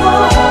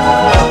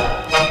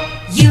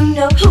 You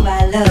know who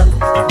I love.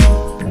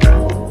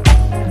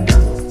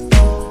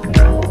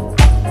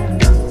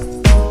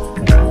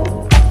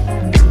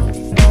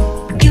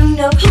 You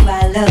know who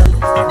I love.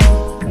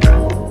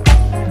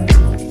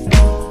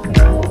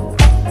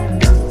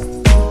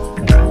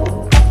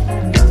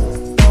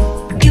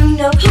 You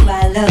know who I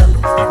love.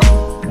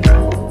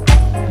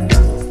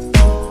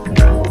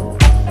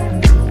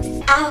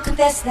 I'll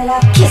confess that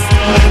I've kissed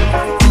you,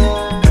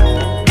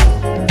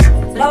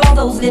 but all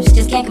those lips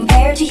just can't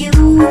compare to you.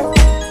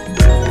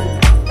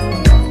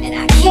 And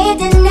I can't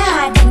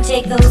deny I didn't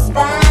take those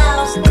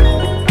vows,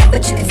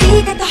 but you can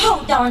see that the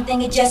whole darn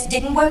thing, it just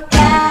didn't work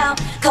out.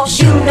 Cause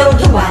you know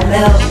who I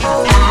love.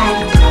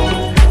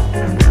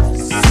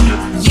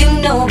 You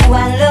know who I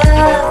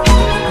love.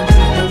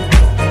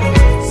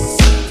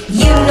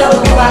 You know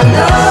who I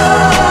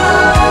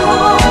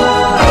love.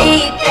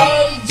 Baby,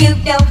 you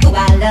know who I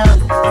love.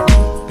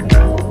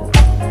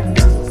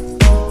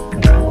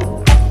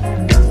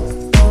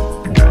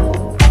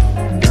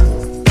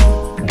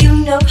 You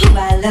know who I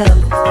love.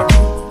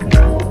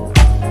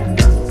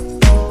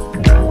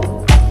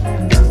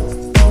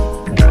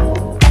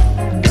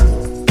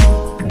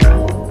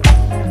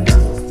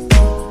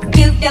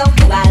 You know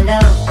who I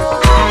love.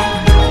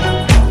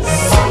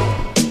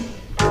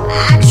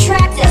 I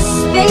tried to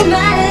spend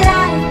my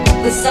life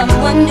with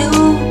someone new.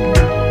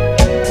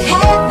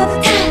 Half of the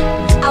time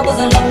I was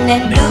alone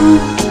and blue.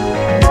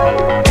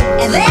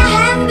 And there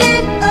have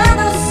been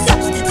other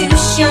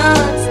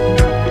substitutions,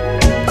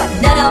 but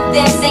none of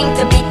them seem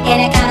to be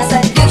any kind of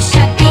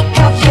solution.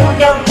 Because you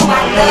know who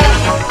I love.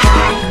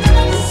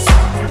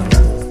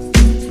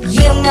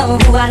 You know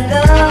who I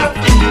love.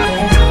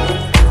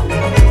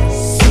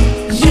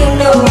 You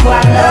know who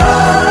I love.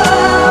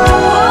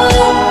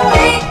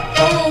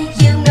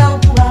 You know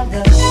who I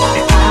love.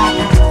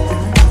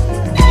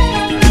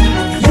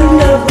 You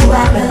know who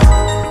I love.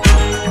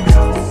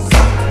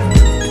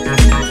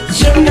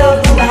 You know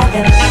who I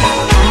love.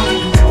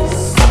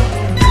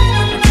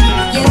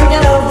 You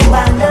know who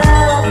I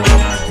love.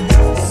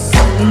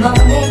 Sunday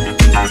morning,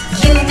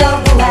 you know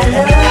who I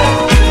love.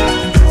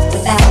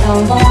 Without no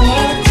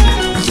warning,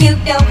 you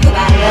know who I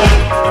love.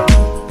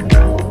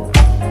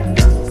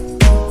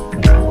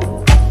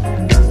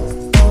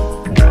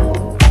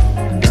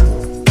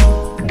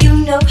 You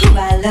know who I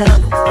love.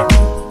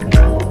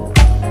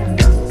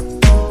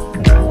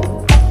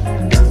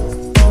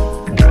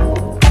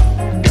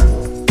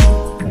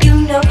 You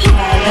know who I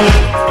love.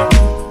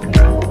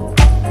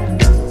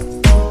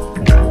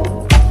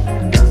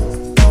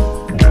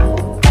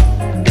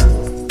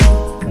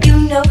 You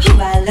know who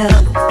I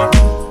love.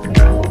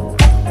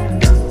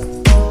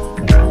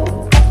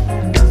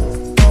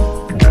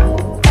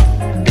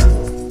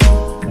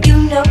 You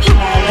know who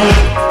I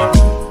love.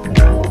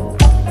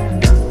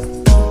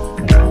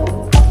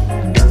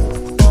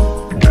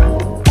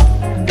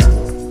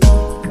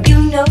 You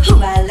know who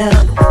I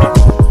love.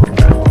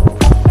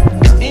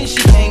 And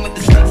she came with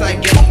the same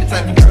type game, the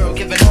type of girl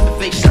giving up the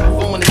fake cell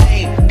phone the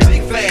name.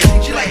 Big fan,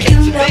 she like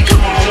hits and fake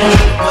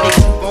money,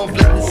 phone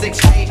flip the 6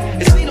 page.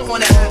 And seen her on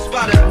the ass,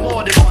 spotted her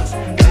more than once.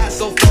 Ass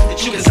so fat that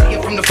you can see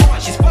it from the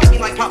front. She spot me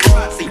like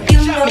paparazzi.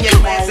 Shot me a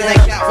glance and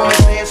that cat woman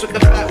dance with the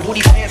fat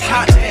booty pants.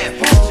 Hot damn,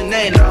 what's your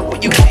name? Where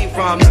you came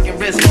from? Making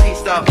wrist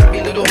laced up,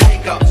 every little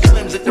makeup.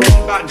 Swims at the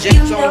Reebok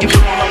jeans on. You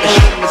put on the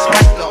shirt and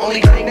spiked the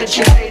only thing that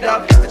you made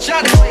up. I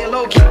tried to play a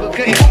low key but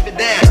couldn't keep it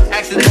down.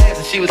 Asked her to dance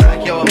and she was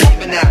like, yo, I'm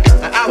leaving now.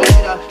 An hour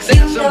later,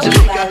 singing some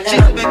Jamaica.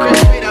 She's been Chris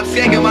straight up,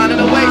 skanking mine in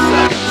the waist.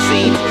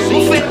 Scene,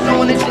 who fits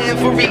on the jam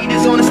for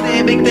readers on the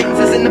stand. Big things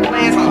is in the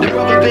plans. The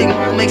rubber big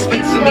hole makes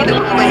space for me to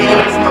move over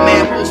here. It's my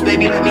man Bruce,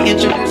 baby, let me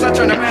introduce. I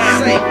turn around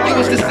and say, you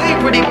was the same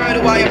pretty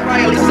girl who I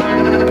priorly saw.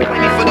 Play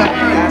me for the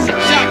earth.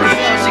 Shot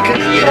myself, she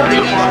couldn't get it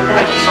together.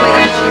 I just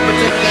play it, but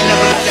pretend I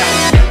never shot.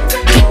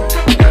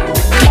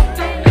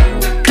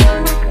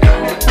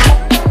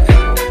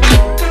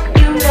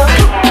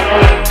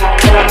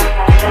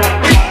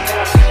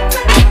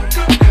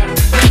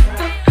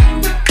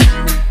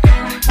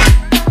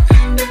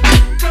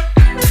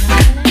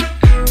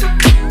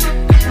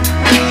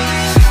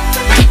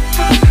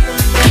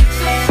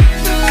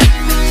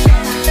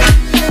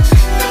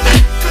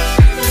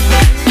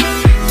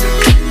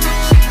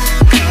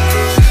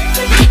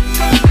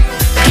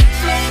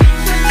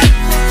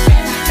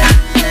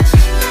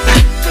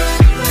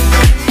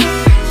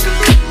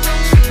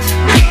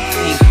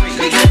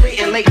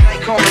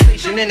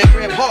 In the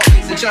crib,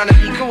 hawkies and trying to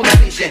be cool and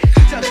patient.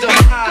 She touched on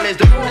my eyelids,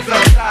 the room fell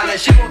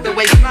silent. She walked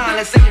away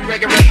smiling, singing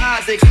Gregory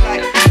Isaacs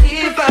like,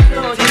 if I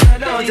don't,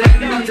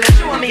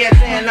 showing me a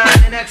tan line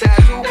and a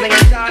tattoo, playing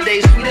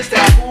Sade, sweetest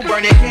taboo,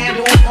 burning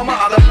candle. All my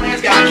other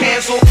plans got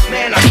canceled.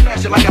 Man, I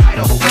smash it like a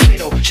Idaho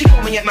potato. She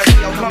called me at my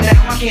jail, come down,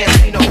 I can't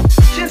say no.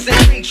 Chins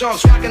and big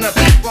trunks, rocking up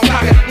beat from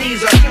cocking her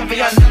knees up.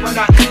 Champion, never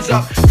not ease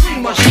up.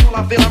 3 months, all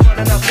I feel I'm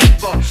running up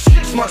fever.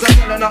 6 months, I'm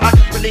telling her I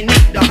just really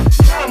need her.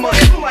 9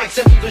 months, you like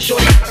simple to a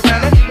shorty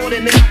around. That's more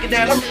than knock it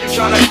down. I'm really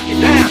trying to knock it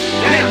down.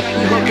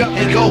 We hook up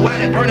and go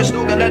at it. Burn a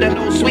smoke and let her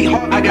know,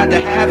 sweetheart, I got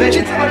to have it.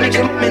 She tell her make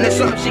some minutes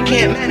something she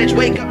can't manage.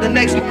 Wake up the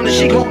next morning,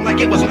 she gone like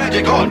it was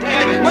magic. Oh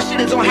damn it, my shit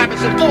is on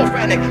habits and full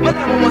frantic. My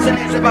number wants an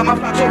answer about my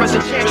fly Taurus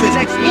enchantress.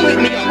 Next you hit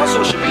me up, my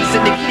social Reese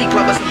in the kitty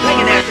club. Or some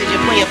playing ass that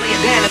you're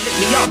playing down and lift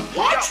me up.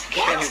 What?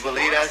 Can you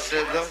believe that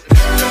shit though?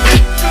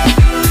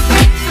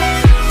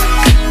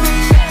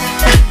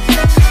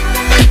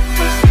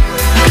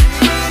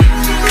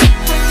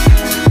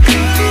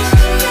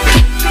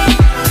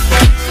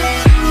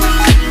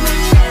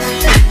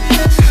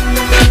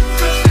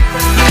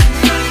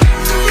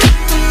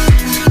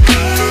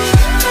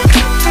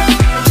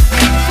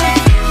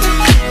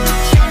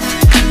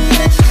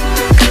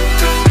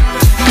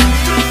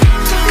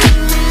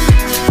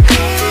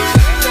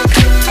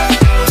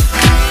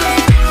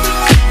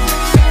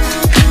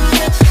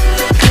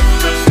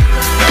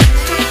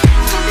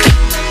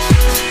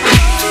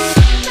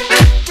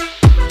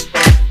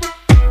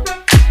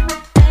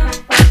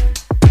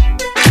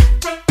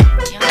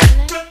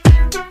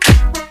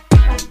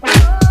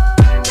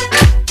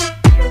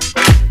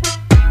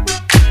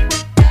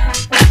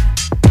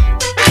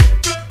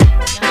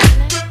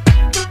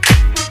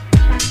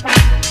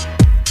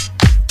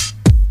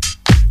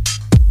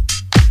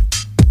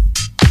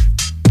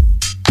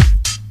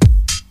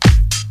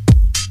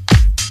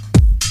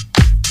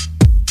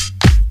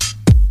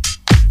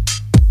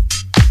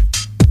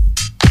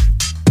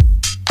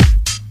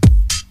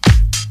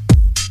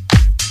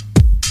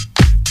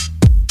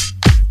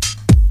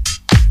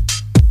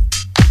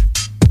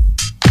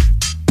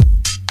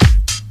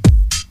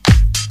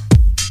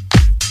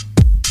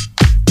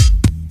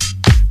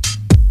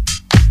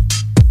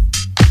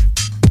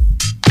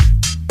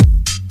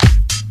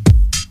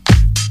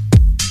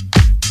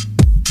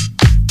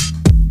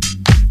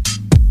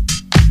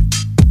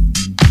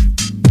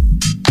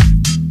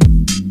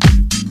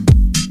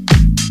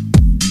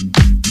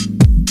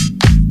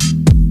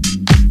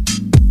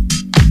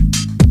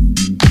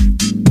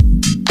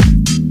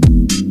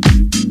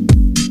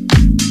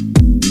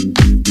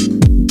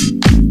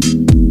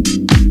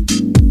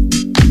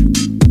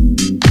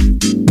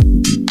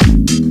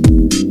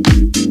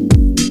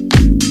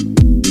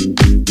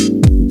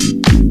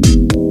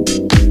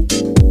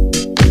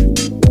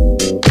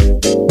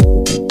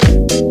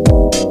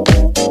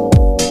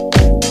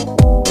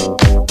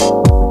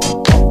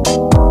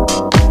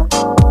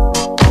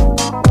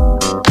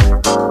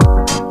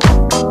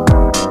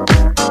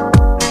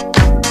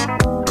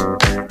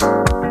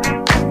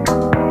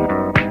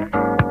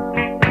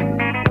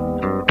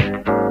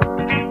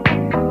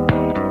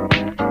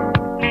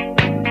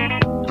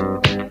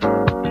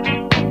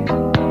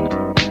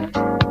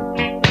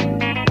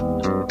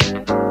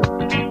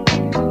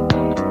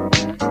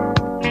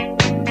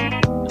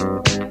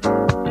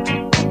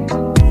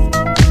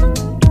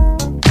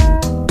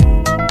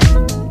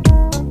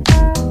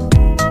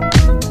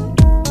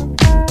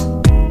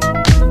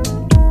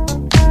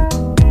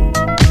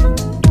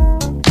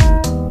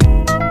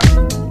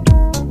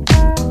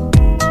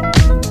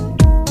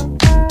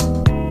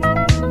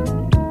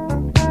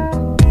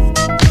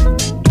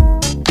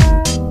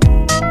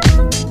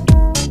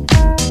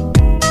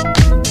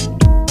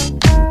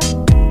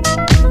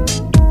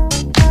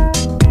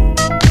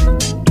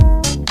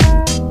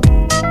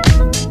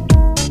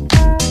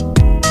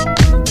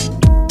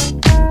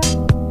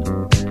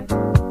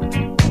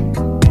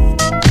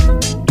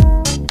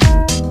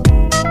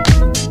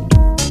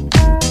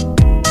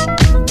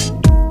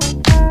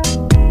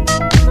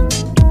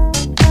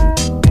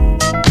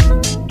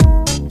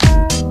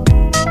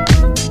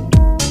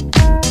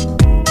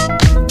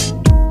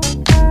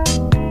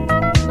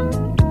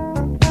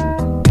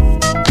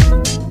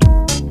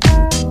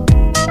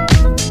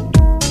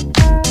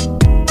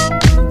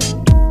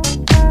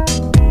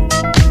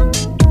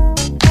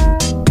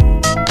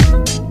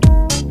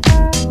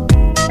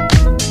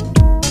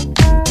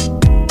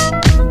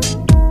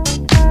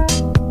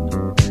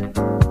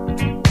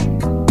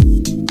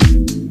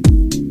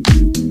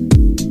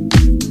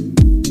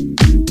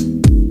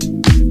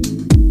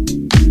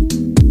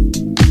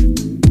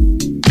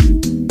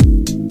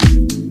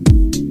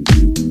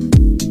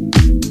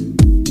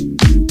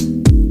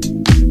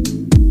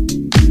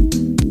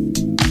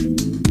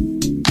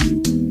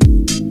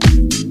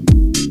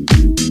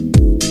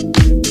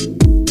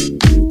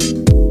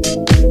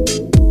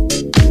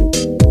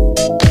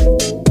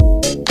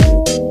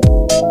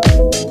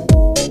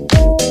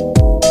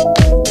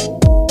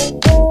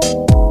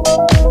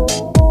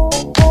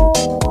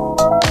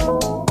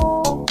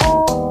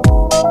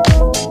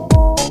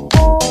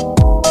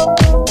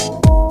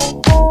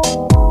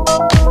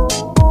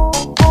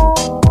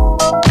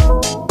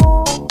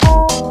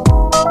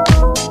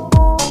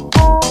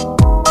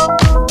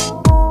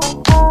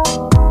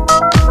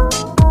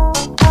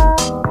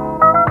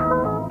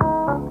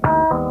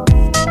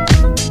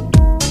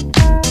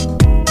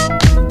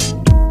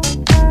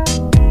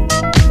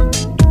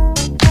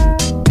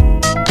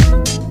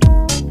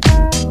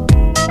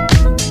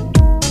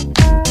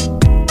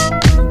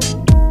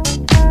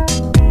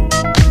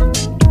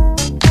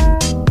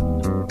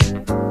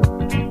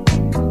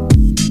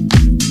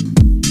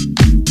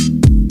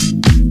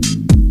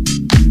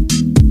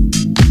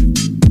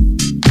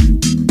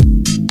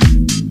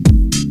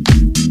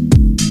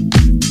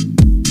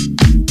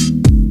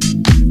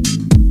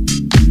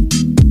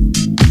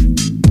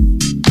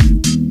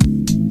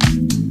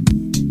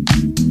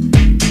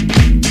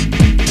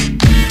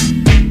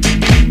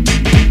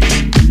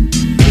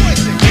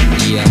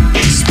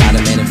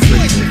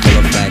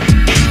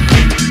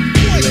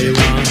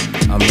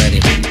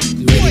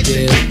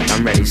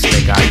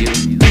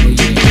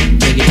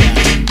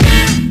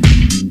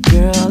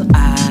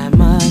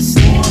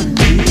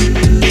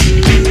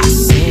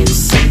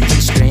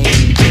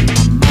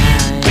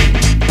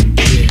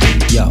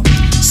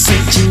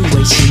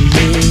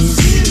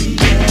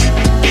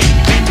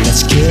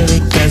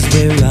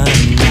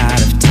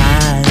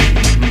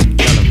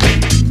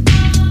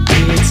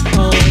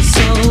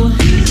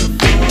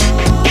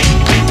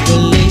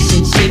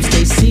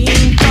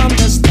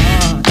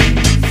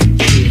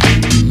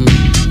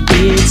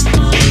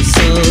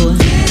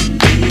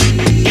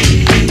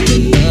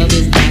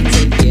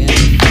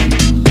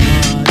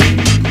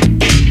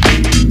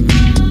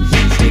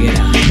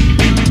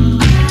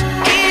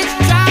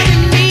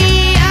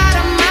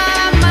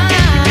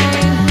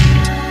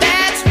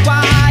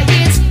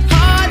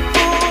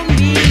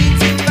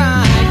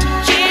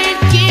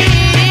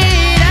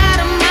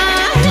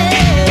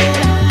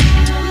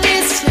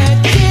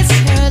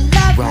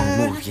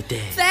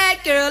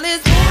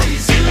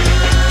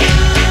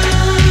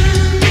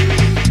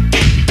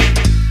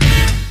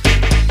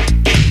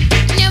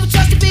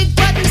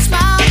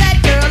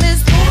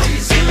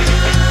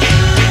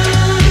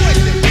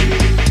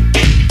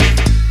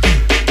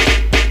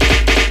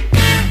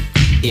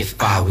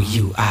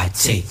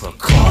 take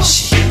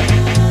precaution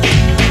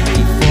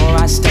before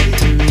I step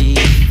to meet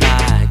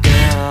my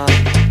girl.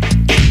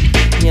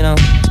 You know,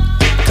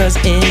 'cause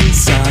in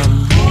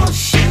some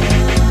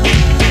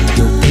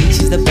you'll think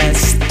she's the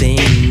best thing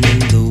in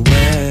the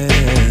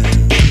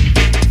world.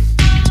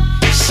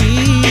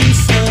 She's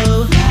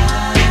so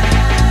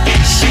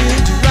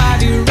she'll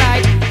drive you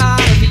right out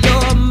of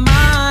your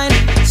mind,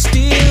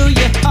 steal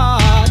your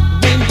heart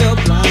when you're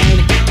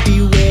blind.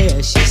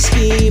 Beware, she's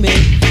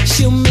scheming.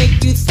 She'll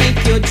make you think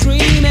you're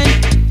dreaming.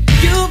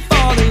 You'll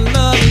fall in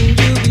love and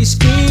you'll be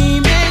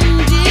screaming,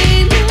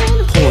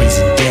 demon.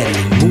 Poison,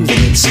 deadly,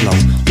 moving it slow.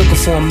 Looking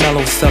for a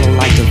mellow fellow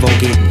like DeVoe,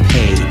 getting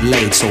paid,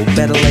 laid, so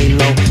better lay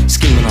low.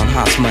 Scheming on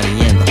hot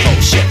money and the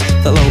whole shit.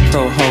 The low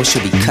pro hoe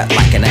should be cut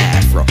like an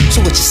afro.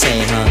 So what you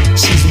saying, huh?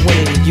 She's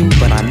winning to you,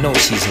 but I know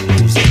she's a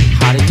loser.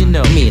 How did you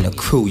know? Me and the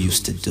crew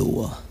used to do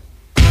her.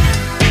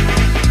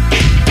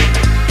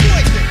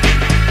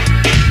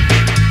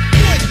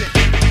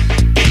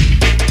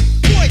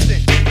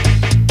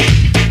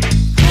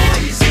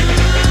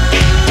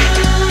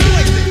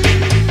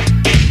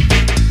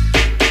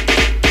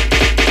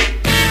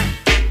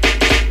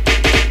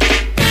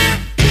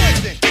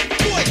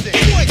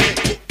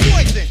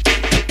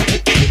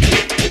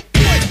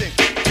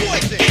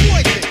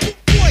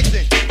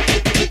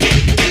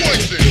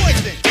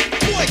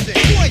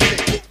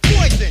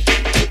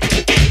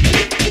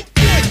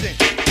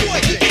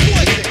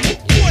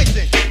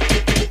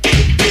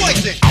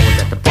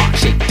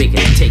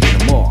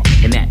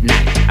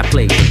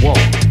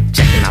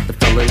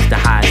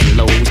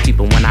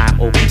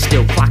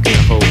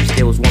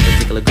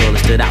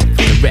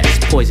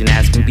 Poison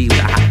ass can be with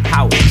a high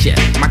power jet.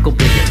 Michael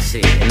Bivins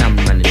here, and I'm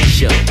running the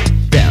show.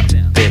 Bell,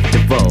 Biv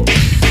DeVoe.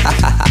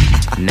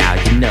 Now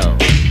you know.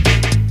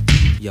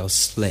 Yo,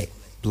 slick,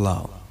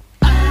 blow.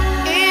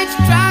 It's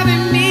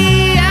driving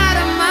me out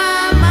of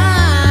my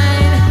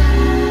mind.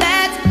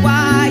 That's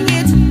why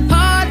it's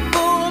hard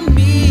for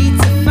me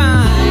to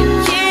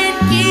find. Can't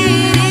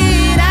get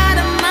it out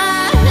of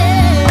my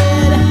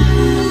head.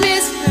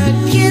 Miss her,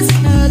 kiss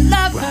her,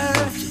 love her.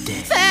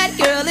 That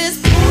girl is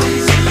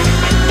poison.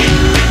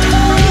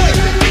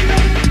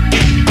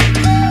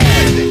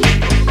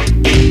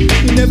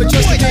 You never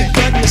trust a big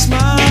button to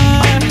smile.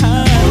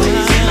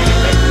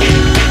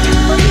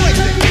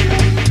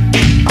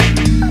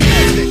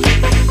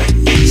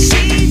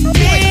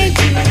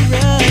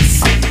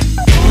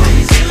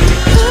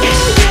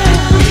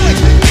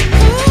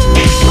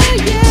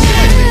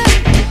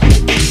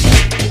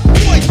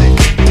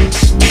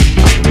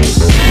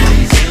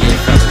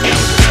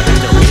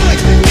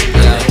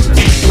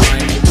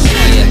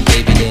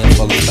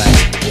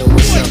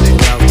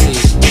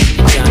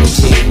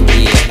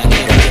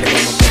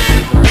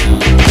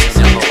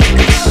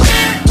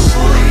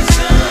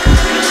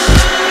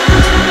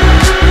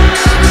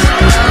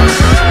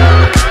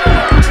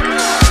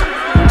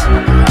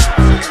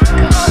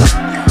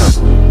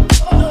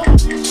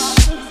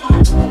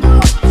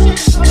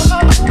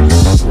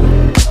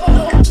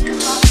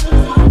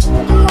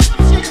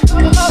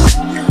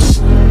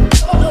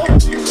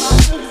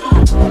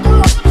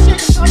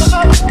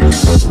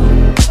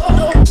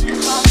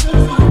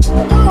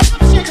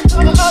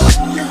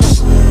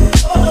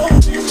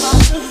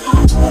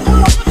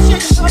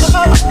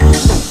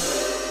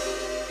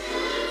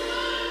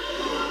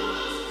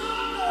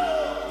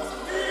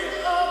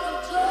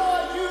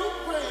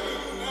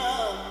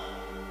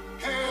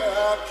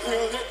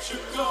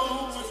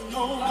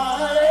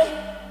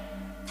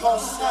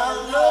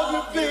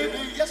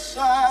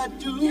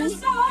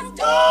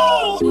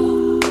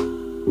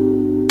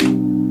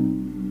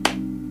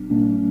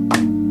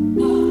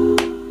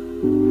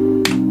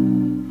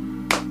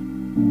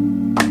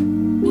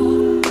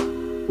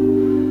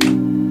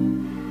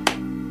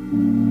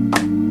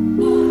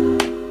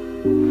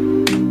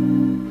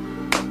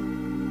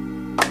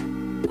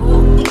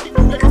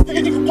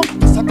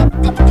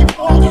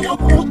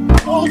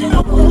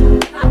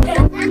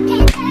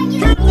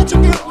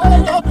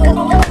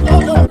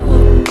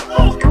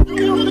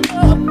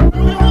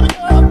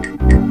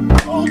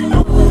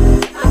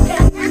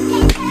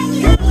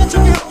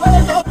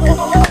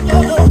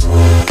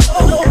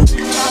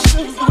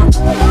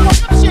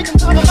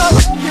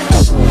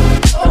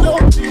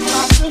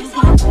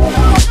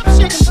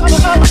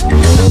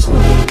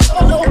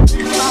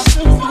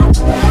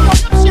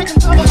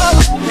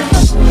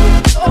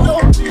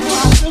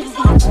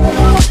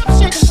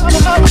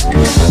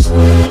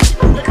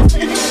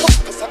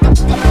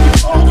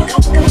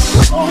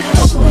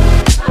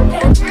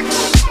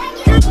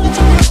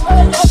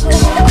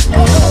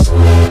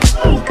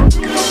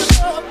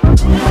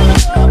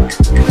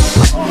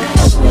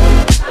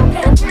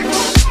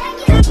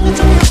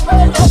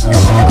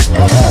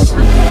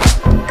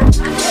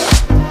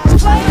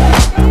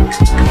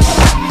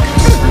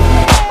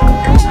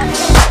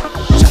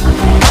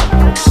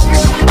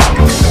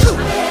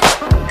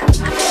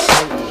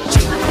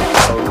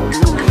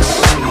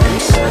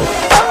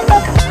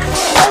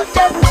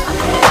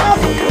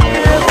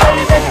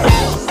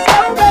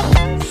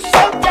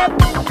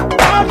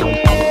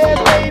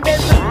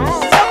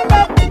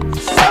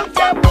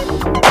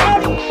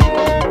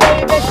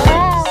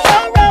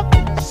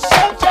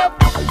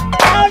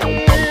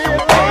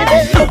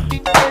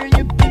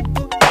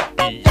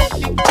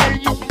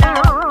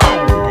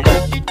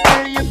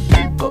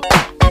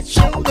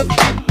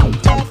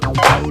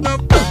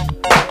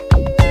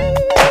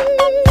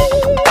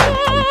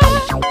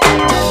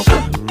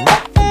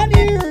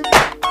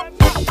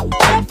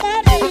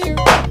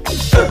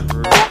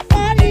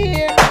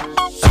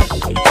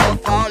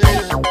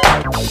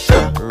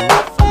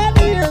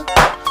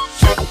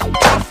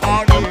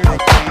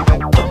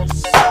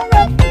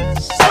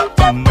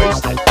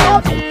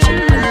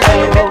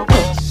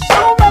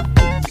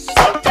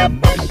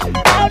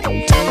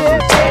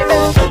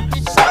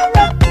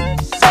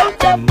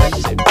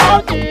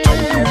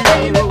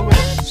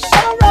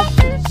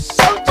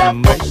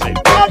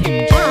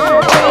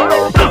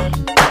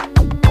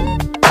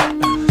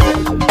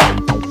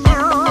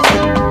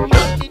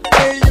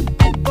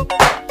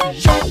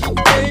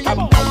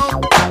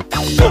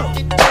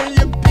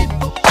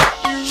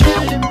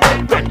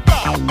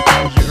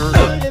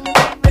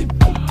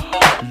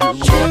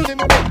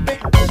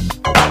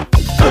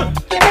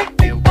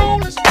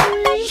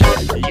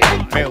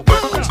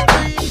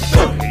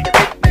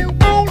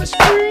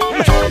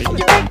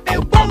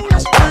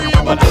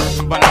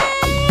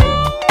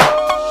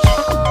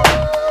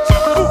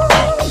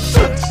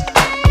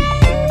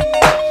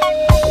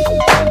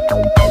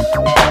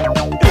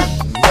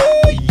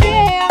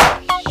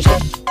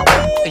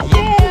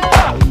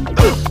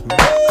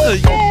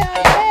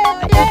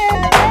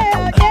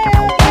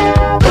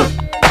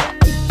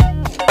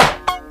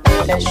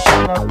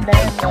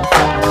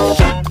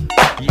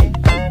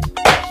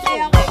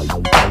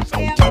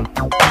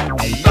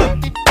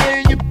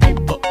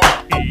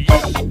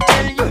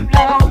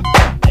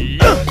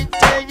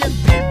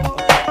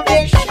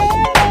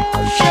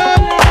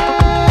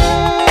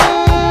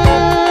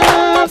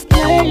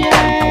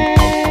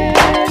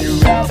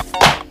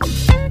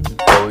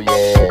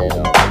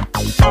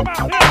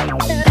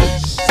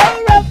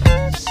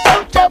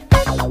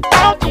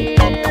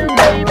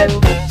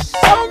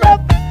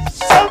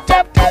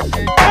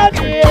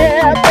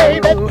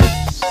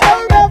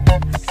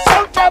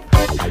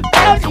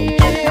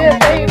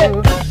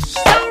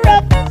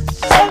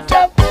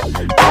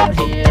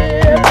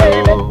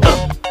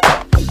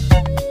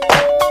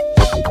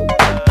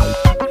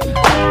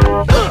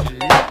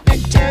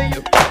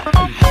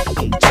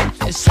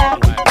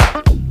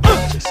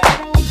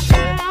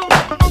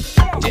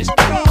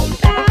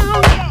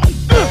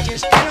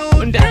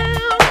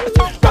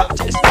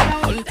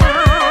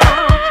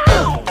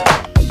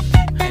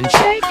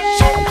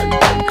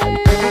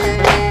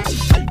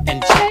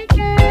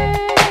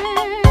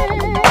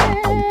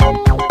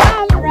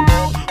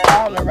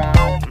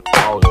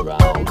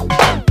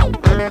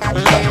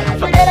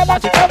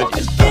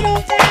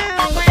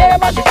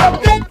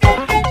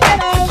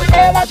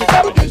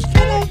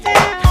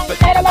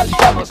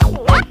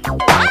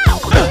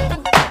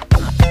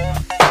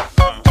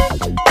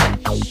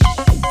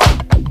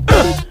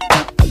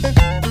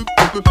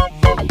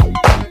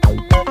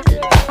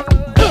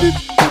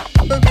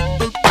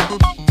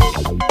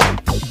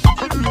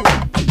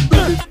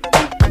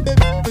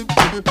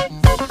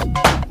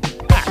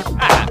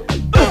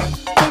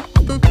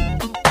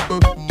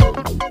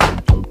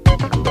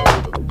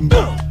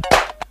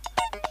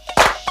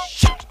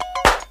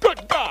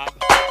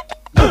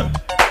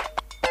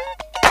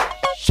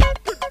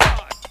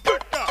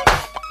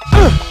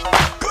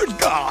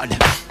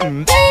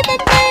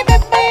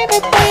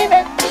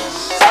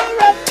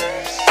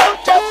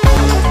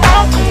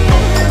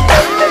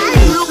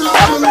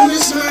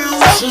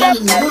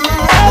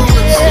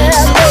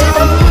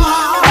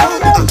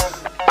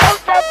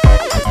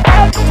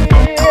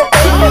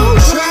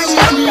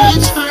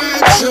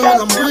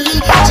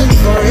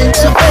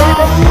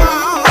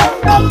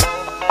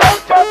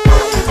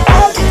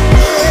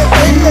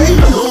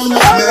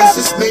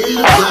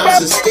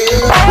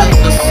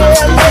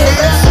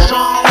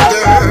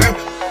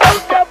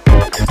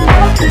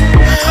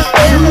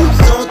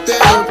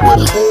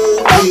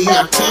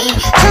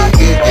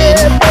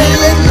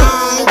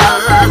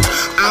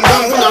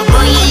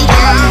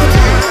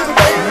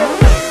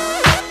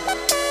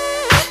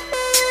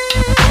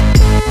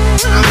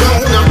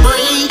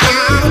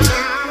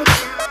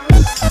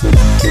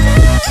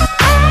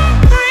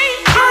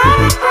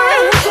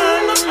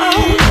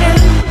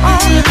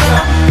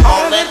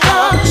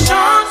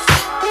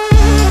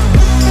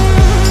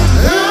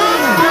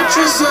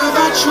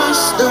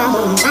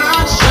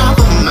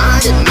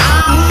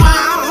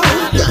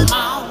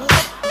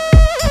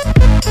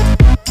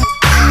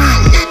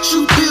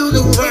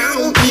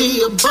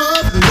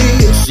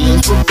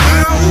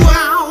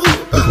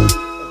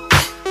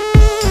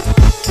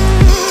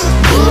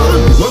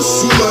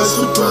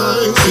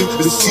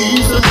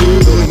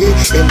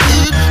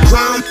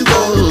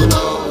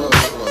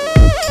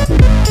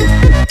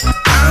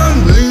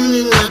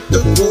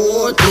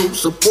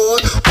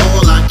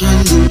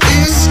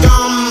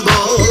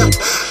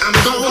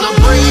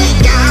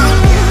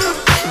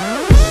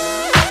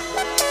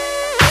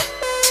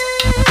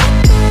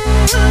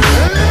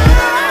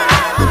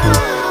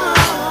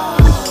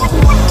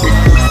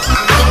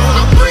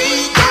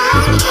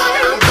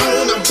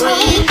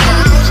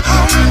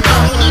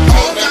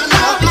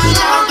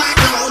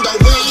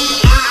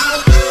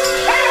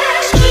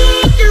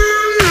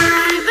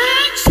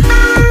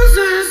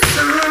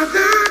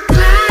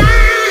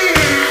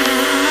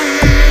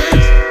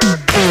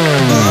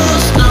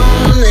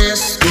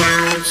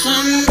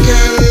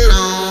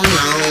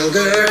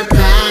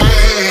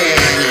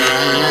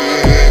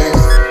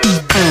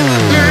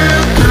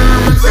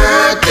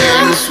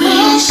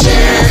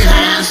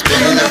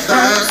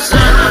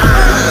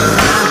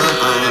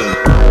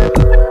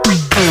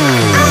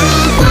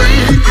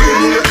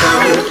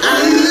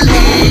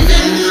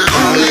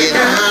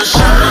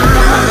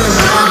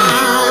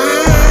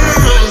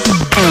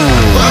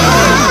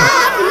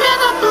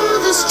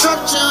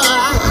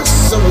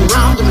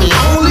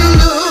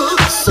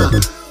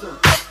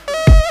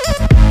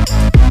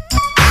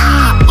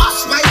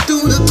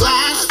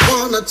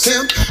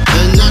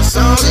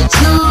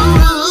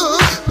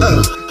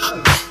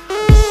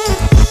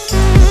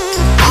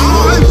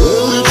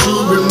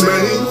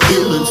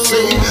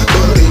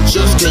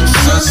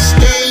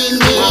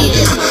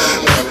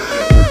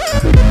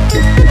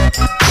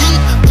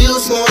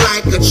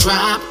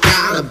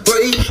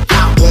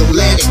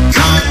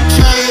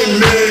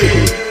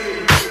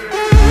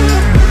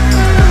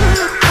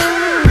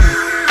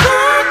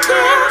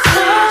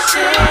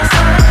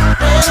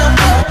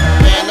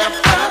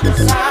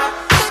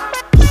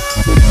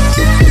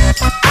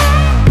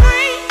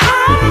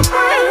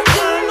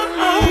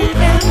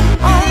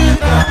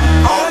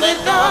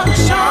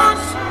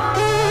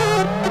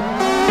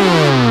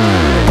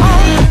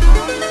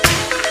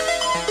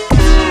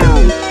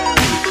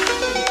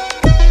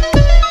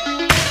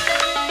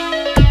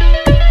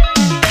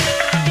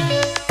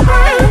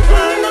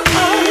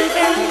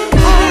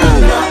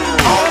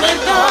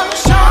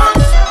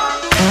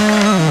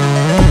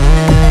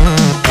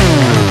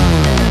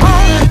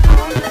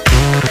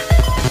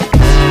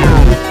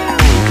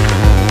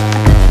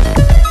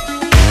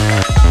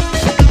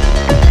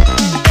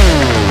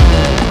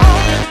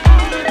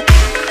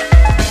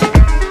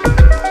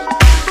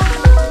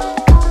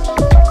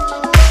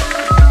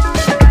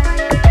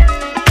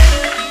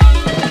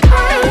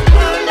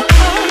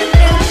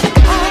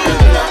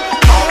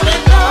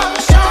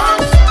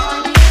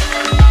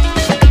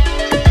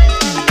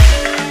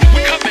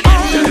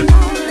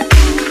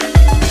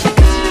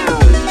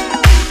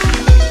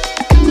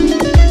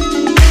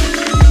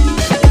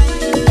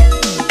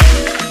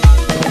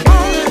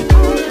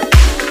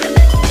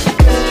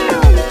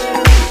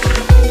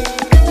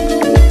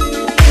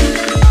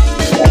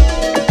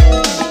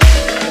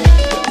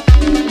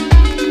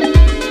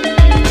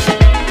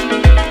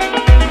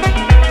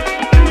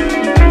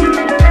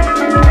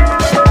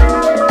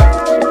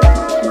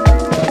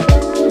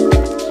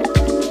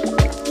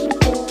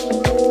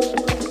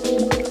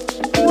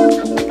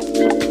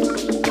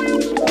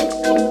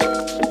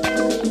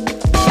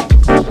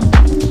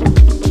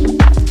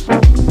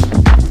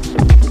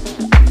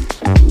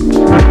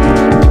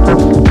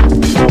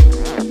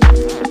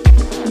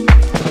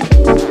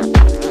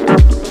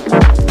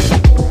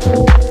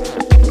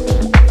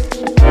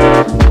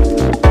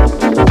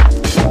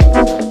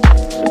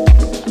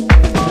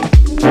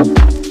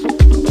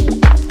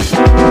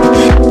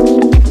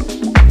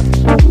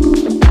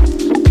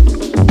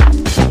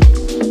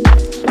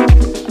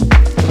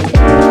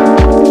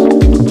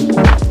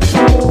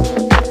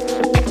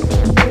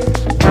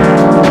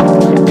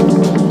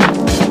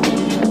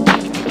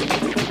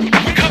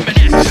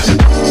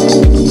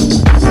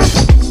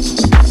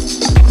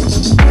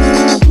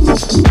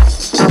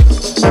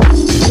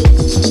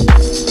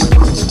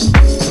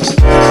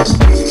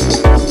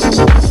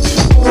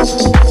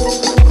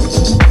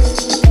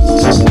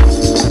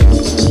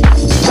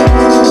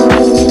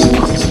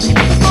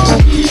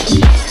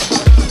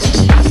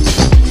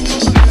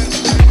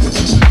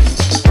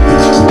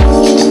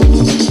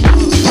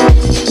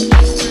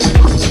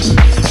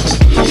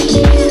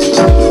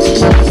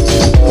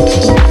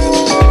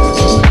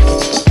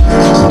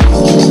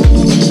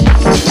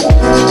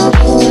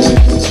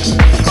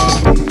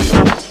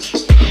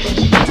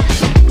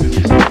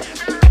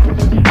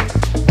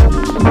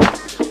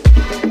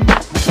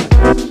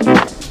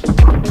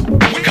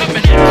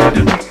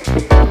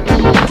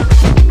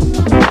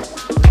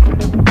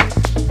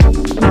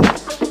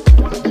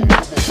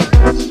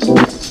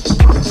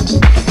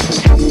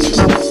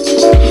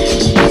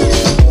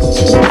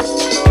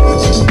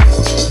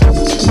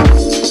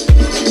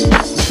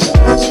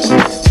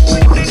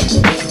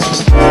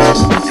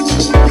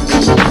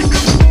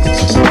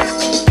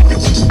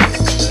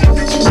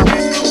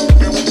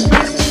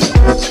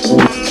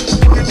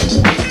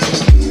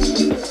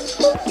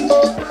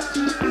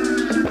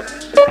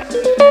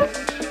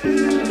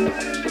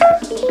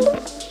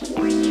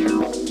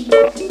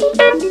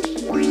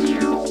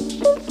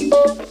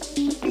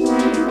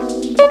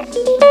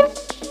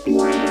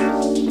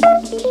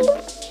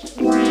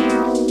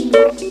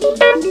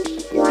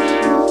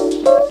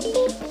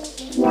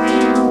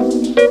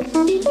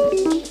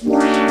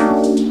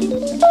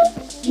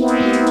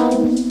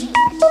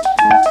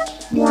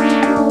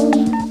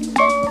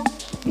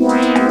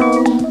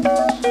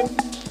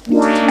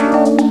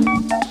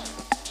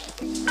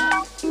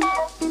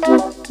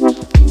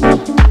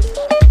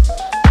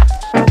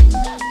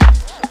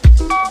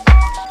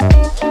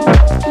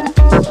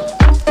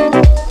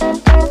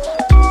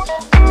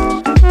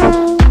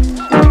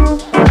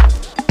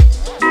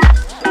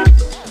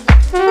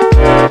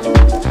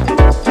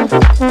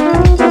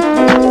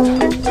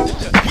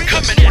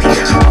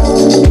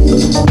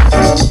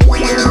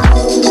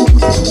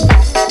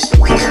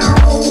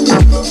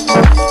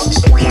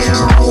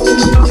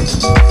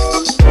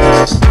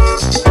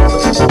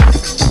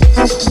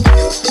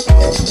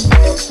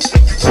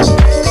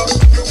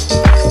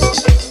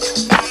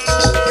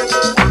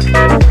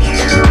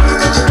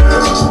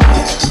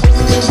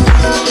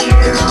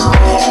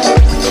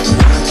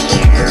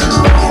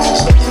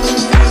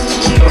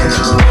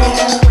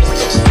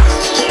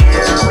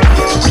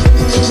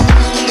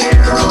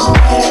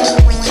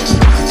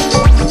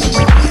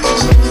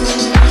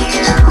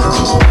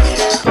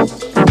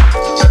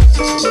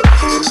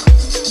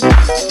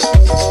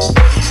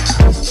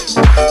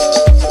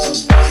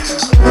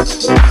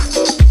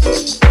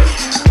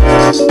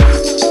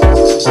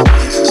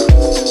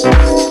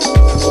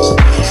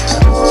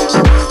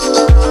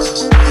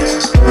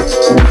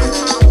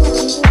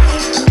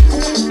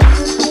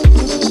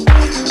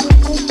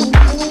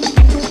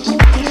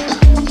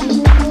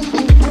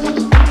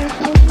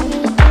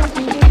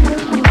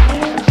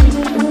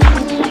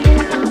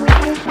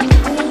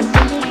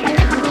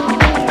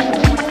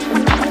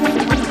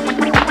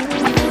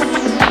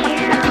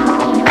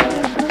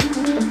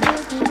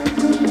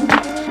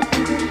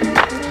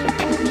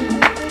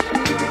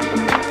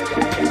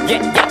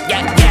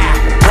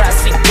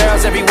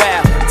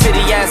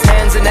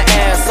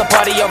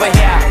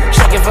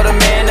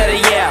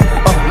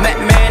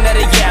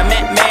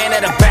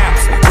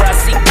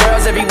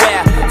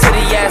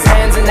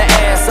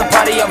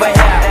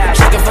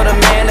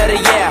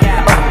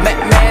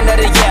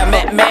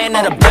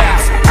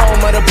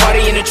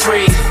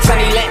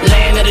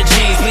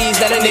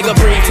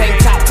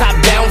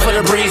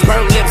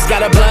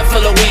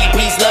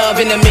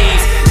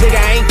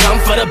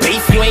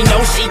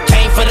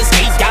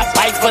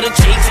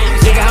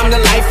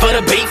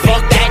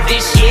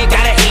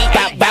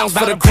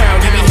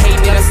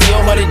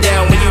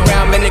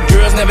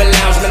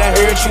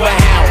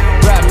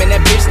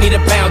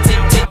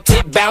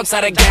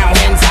 Out of gown,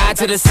 hands high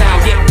to the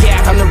sound. Yeah,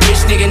 I'm the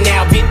rich nigga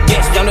now. Big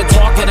bitch, I'm the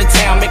talk of the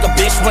town. Make a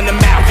bitch run the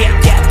mouth. Yeah,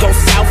 go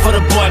south for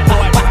the boy.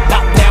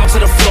 Pop down to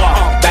the floor.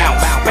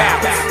 Bounce,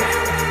 bounce.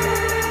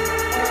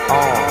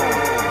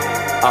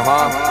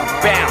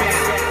 Bounce.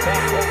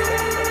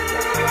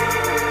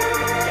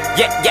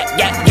 Yeah.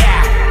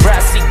 Bro, I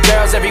see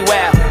girls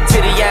everywhere.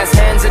 Titty ass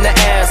hands in the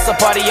air. It's a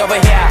party over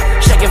here.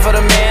 Shaking for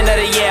the man of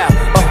the year.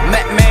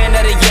 Man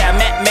of the year.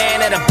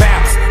 Man of the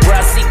bounce. Bro,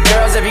 I see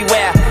girls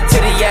everywhere.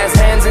 Titty ass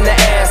hands in the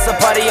air, it's a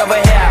party over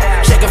here.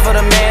 Shaking for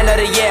the man of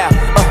the year.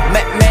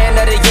 Man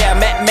of the year,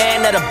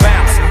 man of the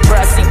bounce. Bro,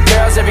 I see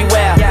girls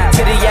everywhere.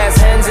 Titty ass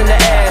hands in the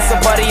air, it's a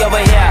party over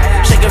here.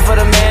 Shaking for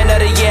the man of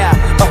the year.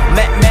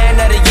 Man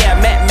of the year,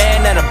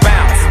 man of the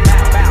bounce.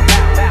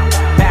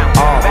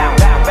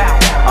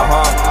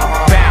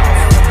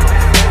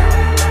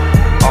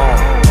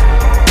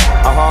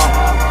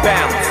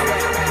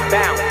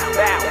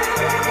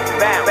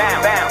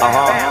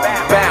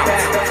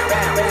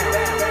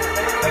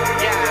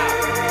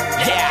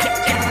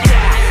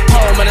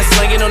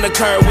 On the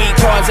curb, weed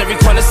cards, every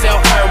corner sell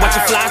herb. Watch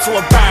it fly to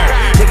a bird.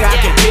 Nigga, I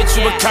can pitch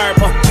you a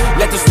curb.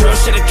 Let this real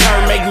shit occur,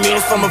 make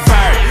meals from a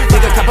bird.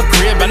 Nigga, cop a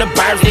crib and a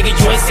bird. Nigga,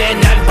 you ain't saying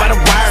nothing but a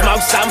word.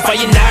 Smoke something for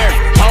your nerve.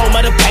 Home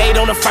of the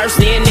paid on the first,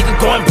 then nigga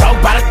going broke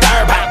by the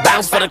third.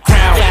 Bounce for the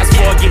crown. Fast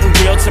forward, getting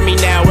real to me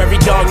now. Every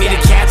dog need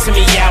a cat to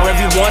me out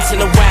every once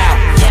in a while.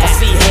 I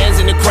see hands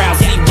in the crowd,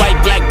 see white,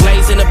 black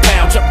blaze in the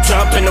pound.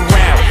 Jumping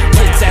around.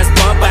 Tits ass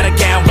bump by the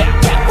gown.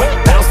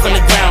 Bounce from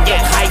the ground, get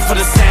hype for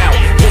the sound.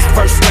 His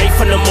first straight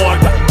from the morgue.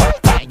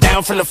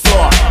 Down from the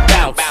floor.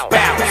 Bounce, bounce.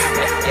 Bounce.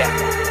 Yeah.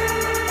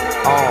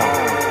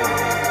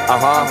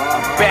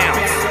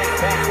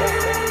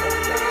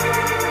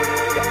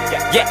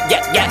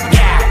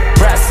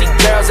 Bro, I see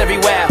girls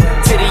everywhere.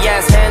 Titty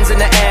ass hands in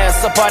the air.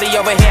 It's a party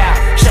over here.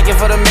 Shaking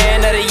for the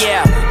man of the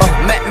year.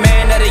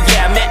 Man of the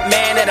year.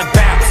 Man of the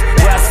bounce.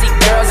 Bro, I see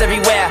girls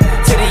everywhere.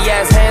 Titty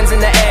ass hands in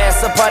the air.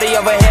 It's a party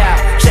over here.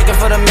 Shaking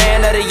for the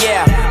man of the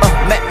year.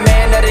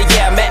 Man of the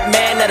year.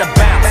 Man of the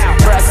bounce.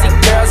 Bro, I see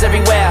girls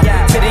everywhere.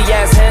 Titty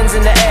ass hands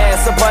in the air.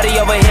 It's a party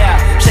over here.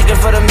 Shaking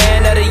for the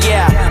man of the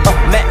year.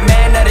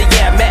 Man of the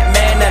year.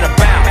 Man of the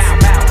bounce.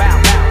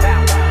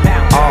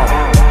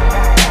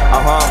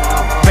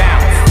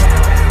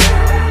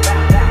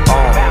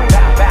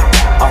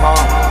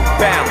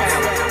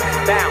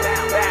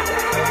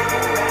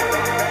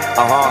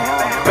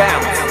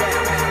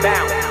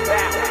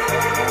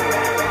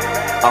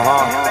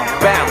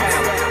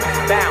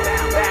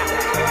 Bounce.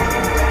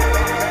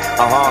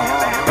 Bounce.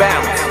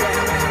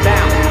 Bounce.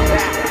 Bounce.